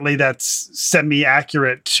apparently that's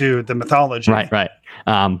semi-accurate to the mythology. Right.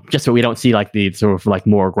 Just so we don't see like the sort of like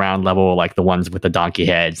more ground level, like the ones with the donkey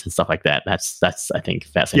heads and stuff like that. That's I think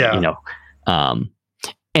fascinating, and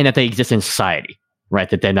that they exist in society, right?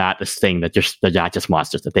 That they're not this thing they're not just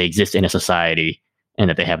monsters, that they exist in a society and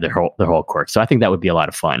that they have their whole quirks. So I think that would be a lot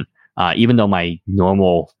of fun. Even though my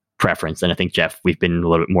normal preference, and I think, Jeff, we've been a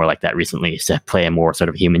little bit more like that recently, is to play a more sort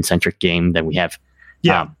of human-centric game than we have.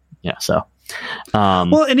 So.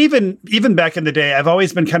 Well, and even back in the day, I've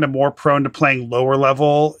always been kind of more prone to playing lower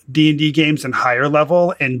level D&D games and higher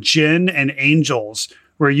level, and Jin and Angels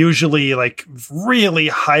were usually like really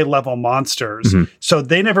high level monsters. So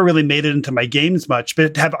they never really made it into my games much.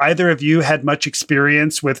 But have either of you had much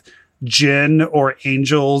experience with Jin or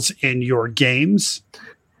Angels in your games?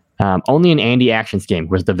 Only in Andy Action's game,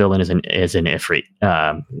 where the villain is an Ifrit,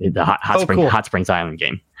 the Hot Springs Island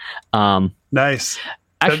game. Nice.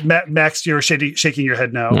 Max, you're shaking your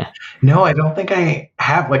head no. No, I don't think I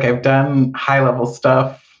have. Like, I've done high level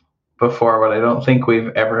stuff before, but I don't think we've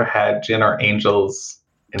ever had Jin or Angels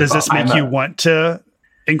involved. Does this make you want to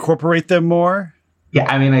incorporate them more?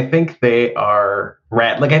 Yeah, I mean, I think they are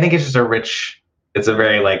rad. Like, I think it's just it's a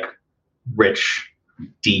very like rich,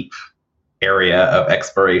 deep area of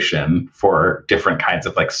exploration for different kinds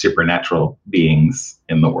of like supernatural beings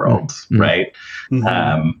in the world, right?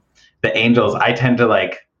 The Angels, I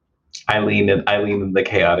I lean in the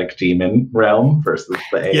chaotic demon realm versus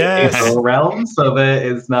the Yes. angel realm. So that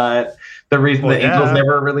it's not the reason that angels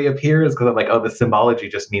never really appear is because I'm like, oh, the symbology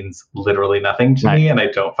just means literally nothing to me, and I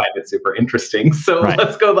don't find it super interesting. So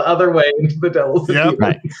let's go the other way into the devils and demons.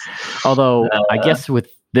 Right. Although I guess with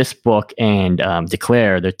this book and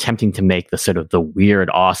Declare, they're attempting to make the sort of the weird,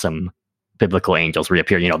 awesome biblical angels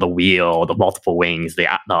reappear. You know, the wheel, the multiple wings, the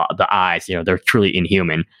eyes. You know, they're truly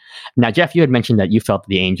inhuman. Now, Jeff, you had mentioned that you felt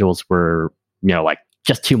the angels were, you know, like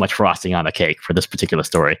just too much frosting on the cake for this particular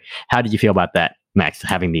story. How did you feel about that, Max,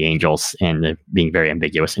 having the angels and being very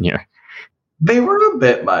ambiguous in here? They were a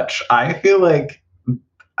bit much. I feel like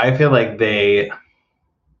they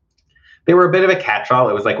were a bit of a catch-all.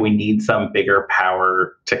 It was like, we need some bigger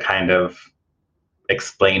power to kind of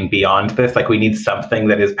explain beyond this. Like, we need something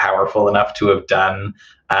that is powerful enough to have done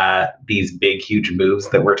these big, huge moves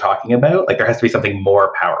that we're talking about. Like, there has to be something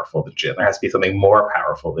more powerful than Jin. There has to be something more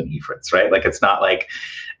powerful than Ifrits, right? Like, it's not like,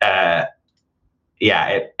 and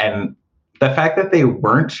the fact that they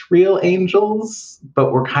weren't real angels,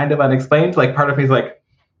 but were kind of unexplained, like, part of me is like,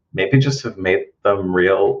 maybe just have made them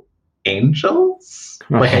real angels.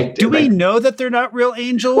 Like, do we know that they're not real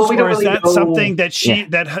angels, or is that something that she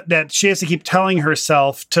that she has to keep telling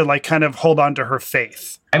herself to, like, kind of hold on to her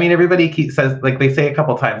faith? I mean, everybody says, like, they say a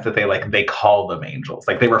couple times that they call them angels,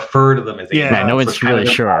 like they refer to them as angels. Yeah, no one's really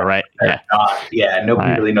sure, right?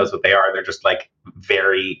 Nobody really knows what they are. They're just like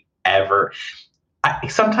very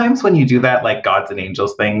sometimes when you do that, like gods and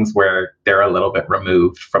angels things, where they're a little bit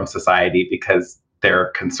removed from society because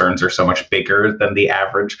their concerns are so much bigger than the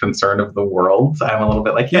average concern of the world. I'm a little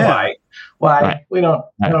bit like, why? Right. We don't.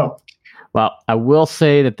 Well, I will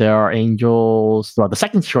say that there are angels. Well, the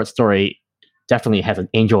second short story definitely has an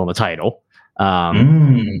angel in the title.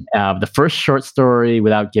 The first short story,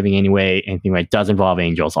 without giving anything away, does involve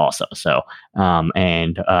angels also. So,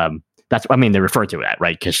 that's, I mean, they refer to that,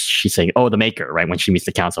 right? Because she's saying, "Oh, the Maker," right? When she meets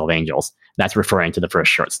the Council of Angels, that's referring to the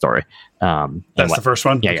first short story. That's the first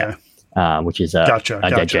one? Yeah. Which is Gotcha.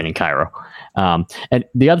 Dead Jin in Cairo. And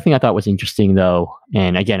the other thing I thought was interesting, though,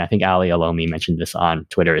 and again, I think Ali Alomi mentioned this on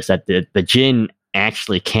Twitter, is that the Jinn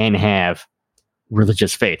actually can have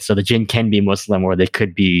religious faith. So the Jinn can be Muslim, or they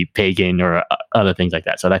could be pagan, or other things like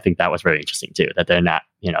that. So I think that was very interesting too, that they're not,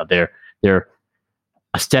 you know, they're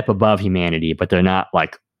a step above humanity, but they're not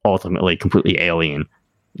like ultimately completely alien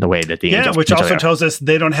the way that the angels, which also tells us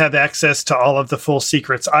they don't have access to all of the full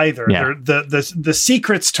secrets either. The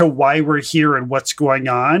secrets to why we're here and what's going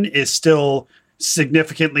on is still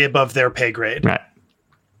significantly above their pay grade. Right.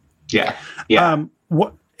 Yeah.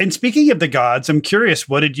 And speaking of the gods, I'm curious,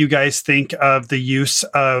 what did you guys think of the use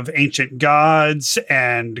of ancient gods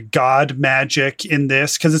and god magic in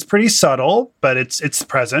this? Because it's pretty subtle, but it's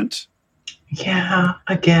present. Yeah,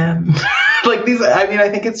 again. Like these, I mean, I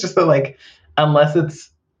think it's just that, like, unless it's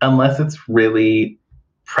really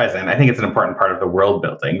present, I think it's an important part of the world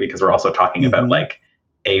building, because we're also talking about like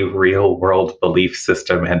a real world belief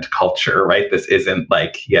system and culture, right? This isn't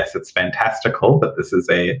like, yes, it's fantastical, but this is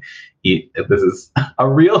a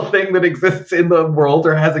real thing that exists in the world,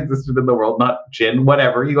 or has existed in the world, not Jin,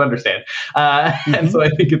 whatever, you understand. And so I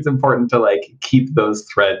think it's important to like keep those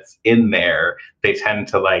threads in there. They tend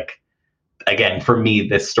to, like, again, for me,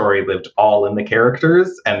 this story lived all in the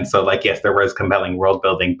characters. And so, like, yes, there was compelling world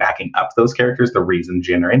building backing up those characters. The reason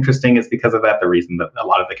Jin are interesting is because of that. The reason that a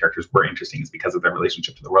lot of the characters were interesting is because of their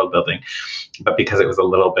relationship to the world building. But because it was a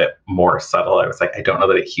little bit more subtle, I was like, I don't know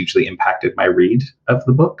that it hugely impacted my read of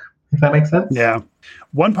the book, if that makes sense. Yeah.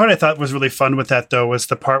 One part I thought was really fun with that, though, was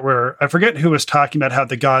the part where I forget who was talking about how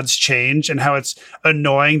the gods change and how it's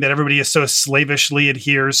annoying that everybody is so slavishly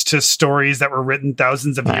adheres to stories that were written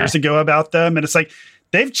thousands of years ago about them. And it's like,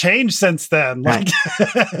 they've changed since then. Like,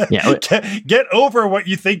 get over what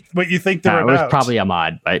you think they're about. It was probably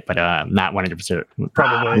Ahmad, right? But not 100%.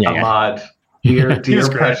 Probably. Ahmad. Dear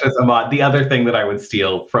precious Ahmad. The other thing that I would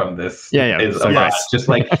steal from this is Ahmad. Just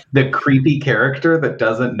like the creepy character that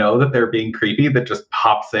doesn't know that they're being creepy, that just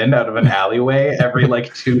pops in out of an alleyway every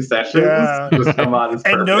like 2 sessions. Just Ahmad is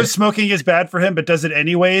perfect. And knows smoking is bad for him, but does it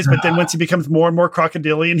anyways. But then once he becomes more and more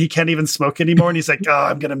crocodilian, he can't even smoke anymore. And he's like, oh,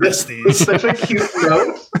 I'm going to miss these. It's such a cute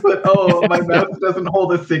note. But, my mouth doesn't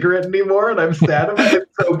hold a cigarette anymore, and I'm sad about it.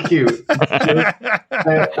 It's so cute.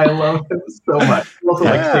 I love him so much. He also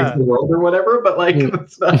like saves the world or whatever. But like,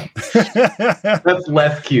 that's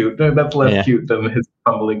less cute. That's less cute than his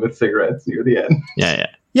fumbling with cigarettes near the end. Yeah.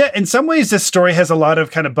 Yeah, in some ways, this story has a lot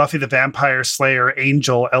of kind of Buffy the Vampire Slayer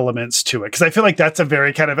angel elements to it. Because I feel like that's a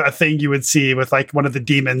very kind of a thing you would see with like one of the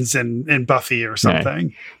demons in Buffy or something.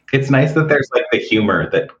 Right. It's nice that there's like the humor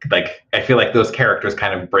that like, I feel like those characters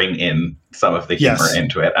kind of bring in some of the humor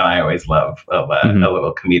into it. And I always love a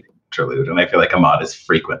little comedic interlude. And I feel like Ahmad is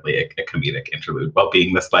frequently a comedic interlude while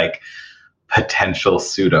being this like potential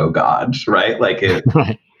pseudo god, right? Like it.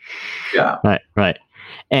 Right. Yeah. Right.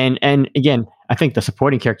 And again, I think the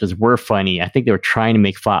supporting characters were funny. I think they were trying to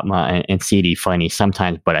make Fatma and CD funny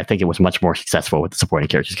sometimes, but I think it was much more successful with the supporting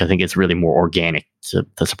characters because I think it's really more organic to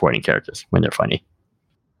the supporting characters when they're funny.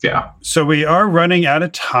 Yeah. So we are running out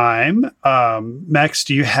of time. Max,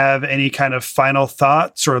 do you have any kind of final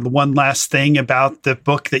thoughts or one last thing about the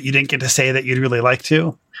book that you didn't get to say that you'd really like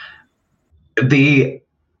to?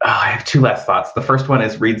 I have two last thoughts. The first one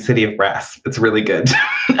is read City of Brass. It's really good.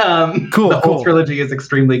 Cool. The whole trilogy is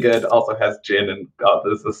extremely good. Also has Jin, and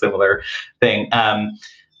this is a similar thing.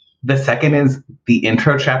 The second is the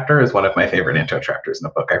intro chapter is one of my favorite intro chapters in a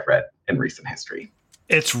book I've read in recent history.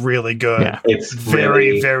 It's really good. Yeah. It's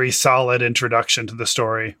very, very solid introduction to the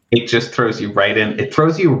story. It just throws you right in. It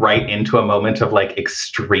throws you right into a moment of like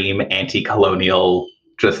extreme anti-colonial,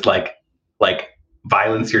 just like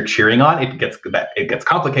violence you're cheering on. It gets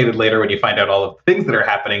complicated later when you find out all of the things that are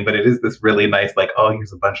happening, but it is this really nice, like, oh,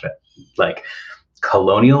 here's a bunch of like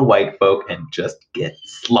colonial white folk and just get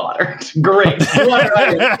slaughtered. Great. This is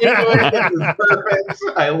perfect.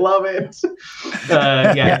 I love it.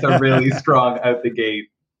 It's a really strong out the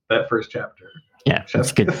gate, that first chapter. Yeah,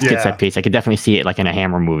 it's good set piece. I could definitely see it like in a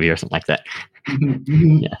Hammer movie or something like that.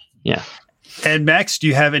 Yeah. And Max, do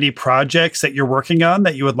you have any projects that you're working on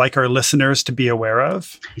that you would like our listeners to be aware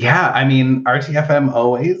of? Yeah, I mean, RTFM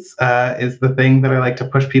always is the thing that I like to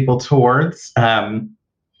push people towards.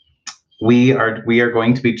 We are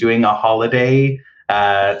going to be doing a holiday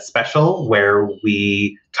special where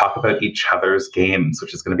we talk about each other's games,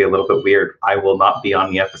 which is going to be a little bit weird. I will not be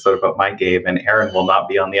on the episode about my game, and Aaron will not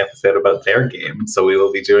be on the episode about their game. So we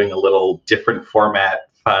will be doing a little different format,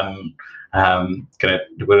 fun.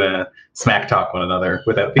 Gonna smack talk one another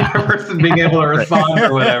without the other person being able to respond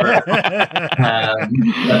or whatever.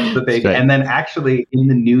 That's the big. Right. And then actually in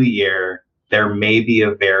the new year, there may be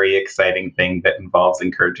a very exciting thing that involves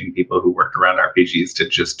encouraging people who work around RPGs to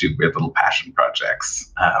just do weird little passion projects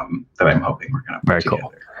that I'm hoping we're going to put together.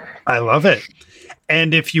 Cool. I love it.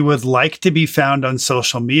 And if you would like to be found on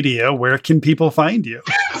social media, where can people find you?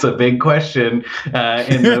 It's a big question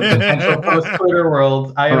in the potential post-Twitter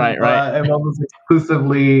world. I'm almost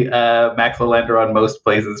exclusively Max Olander on most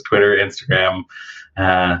places, Twitter, Instagram,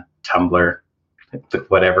 Tumblr,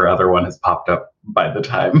 whatever other one has popped up by the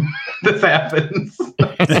time this happens.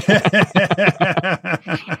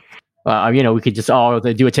 We could just all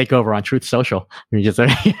do a takeover on Truth Social. We just oh,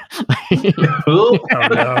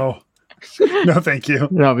 no. No, thank you.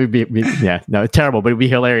 No, it's terrible, but it'd be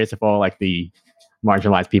hilarious if all like the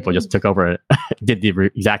marginalized people just took over, did the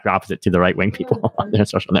exact opposite to the right wing people on their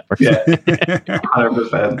social networks. Yeah,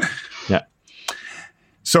 100%. Yeah.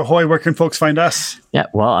 So, Hoy, where can folks find us? Yeah,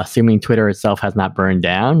 well, assuming Twitter itself has not burned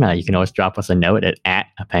down, you can always drop us a note at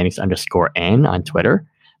appendix_n on Twitter.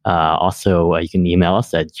 Also, you can email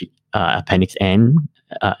us at appendixn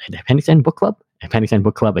book club,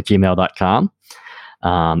 appendixnbookclub@gmail.com.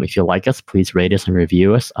 If you like us, please rate us and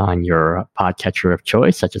review us on your podcatcher of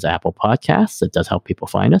choice, such as Apple Podcasts. It does help people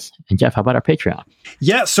find us. And Jeff, how about our Patreon?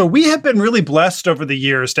 Yeah, so we have been really blessed over the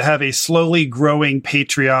years to have a slowly growing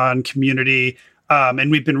Patreon community, and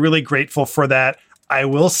we've been really grateful for that. I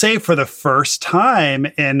will say for the first time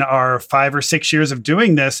in our 5 or 6 years of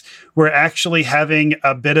doing this, we're actually having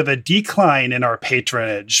a bit of a decline in our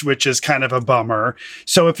patronage, which is kind of a bummer.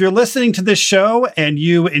 So if you're listening to this show and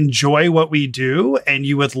you enjoy what we do and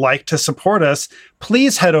you would like to support us,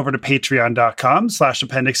 please head over to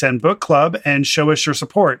patreon.com/appendixnbookclub and show us your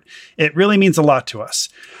support. It really means a lot to us.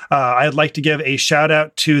 I'd like to give a shout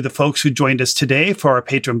out to the folks who joined us today for our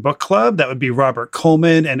patron book club. That would be Robert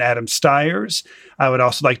Coleman and Adam Stiers. I would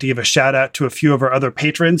also like to give a shout out to a few of our other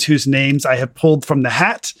patrons whose names I have pulled from the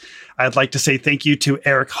hat. I'd like to say thank you to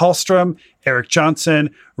Eric Hallstrom, Eric Johnson,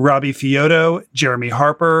 Robbie Fioto, Jeremy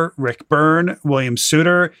Harper, Rick Byrne, William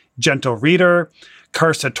Suter, Gentle Reader,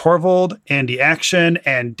 Karsa Torvald, Andy Action,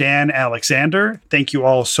 and Dan Alexander. Thank you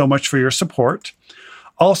all so much for your support.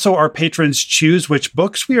 Also, our patrons choose which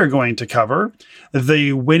books we are going to cover.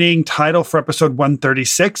 The winning title for episode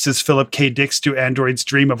 136 is Philip K. Dick's Do Androids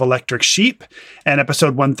Dream of Electric Sheep? And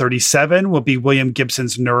episode 137 will be William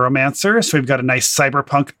Gibson's Neuromancer. So we've got a nice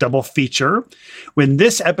cyberpunk double feature. When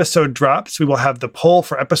this episode drops, we will have the poll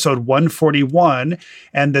for episode 141.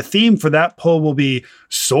 And the theme for that poll will be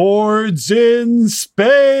Swords in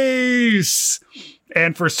Space.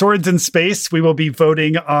 And for Swords in Space, we will be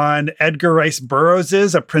voting on Edgar Rice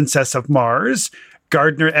Burroughs' A Princess of Mars,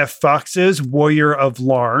 Gardner F. Fox's Warrior of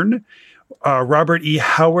Larn, Robert E.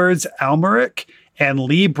 Howard's Almeric, and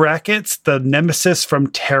Lee Brackett's The Nemesis from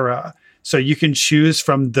Terra. So you can choose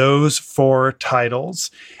from those 4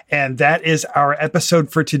 titles. And that is our episode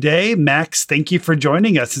for today. Max, thank you for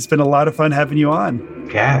joining us. It's been a lot of fun having you on.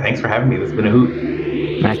 Yeah, thanks for having me. It's been a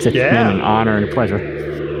hoot. Max, it's been an honor and a pleasure.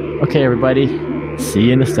 Okay, everybody. See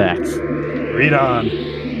you in the stacks. Read on.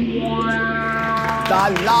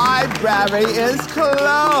 The library is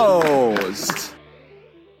closed.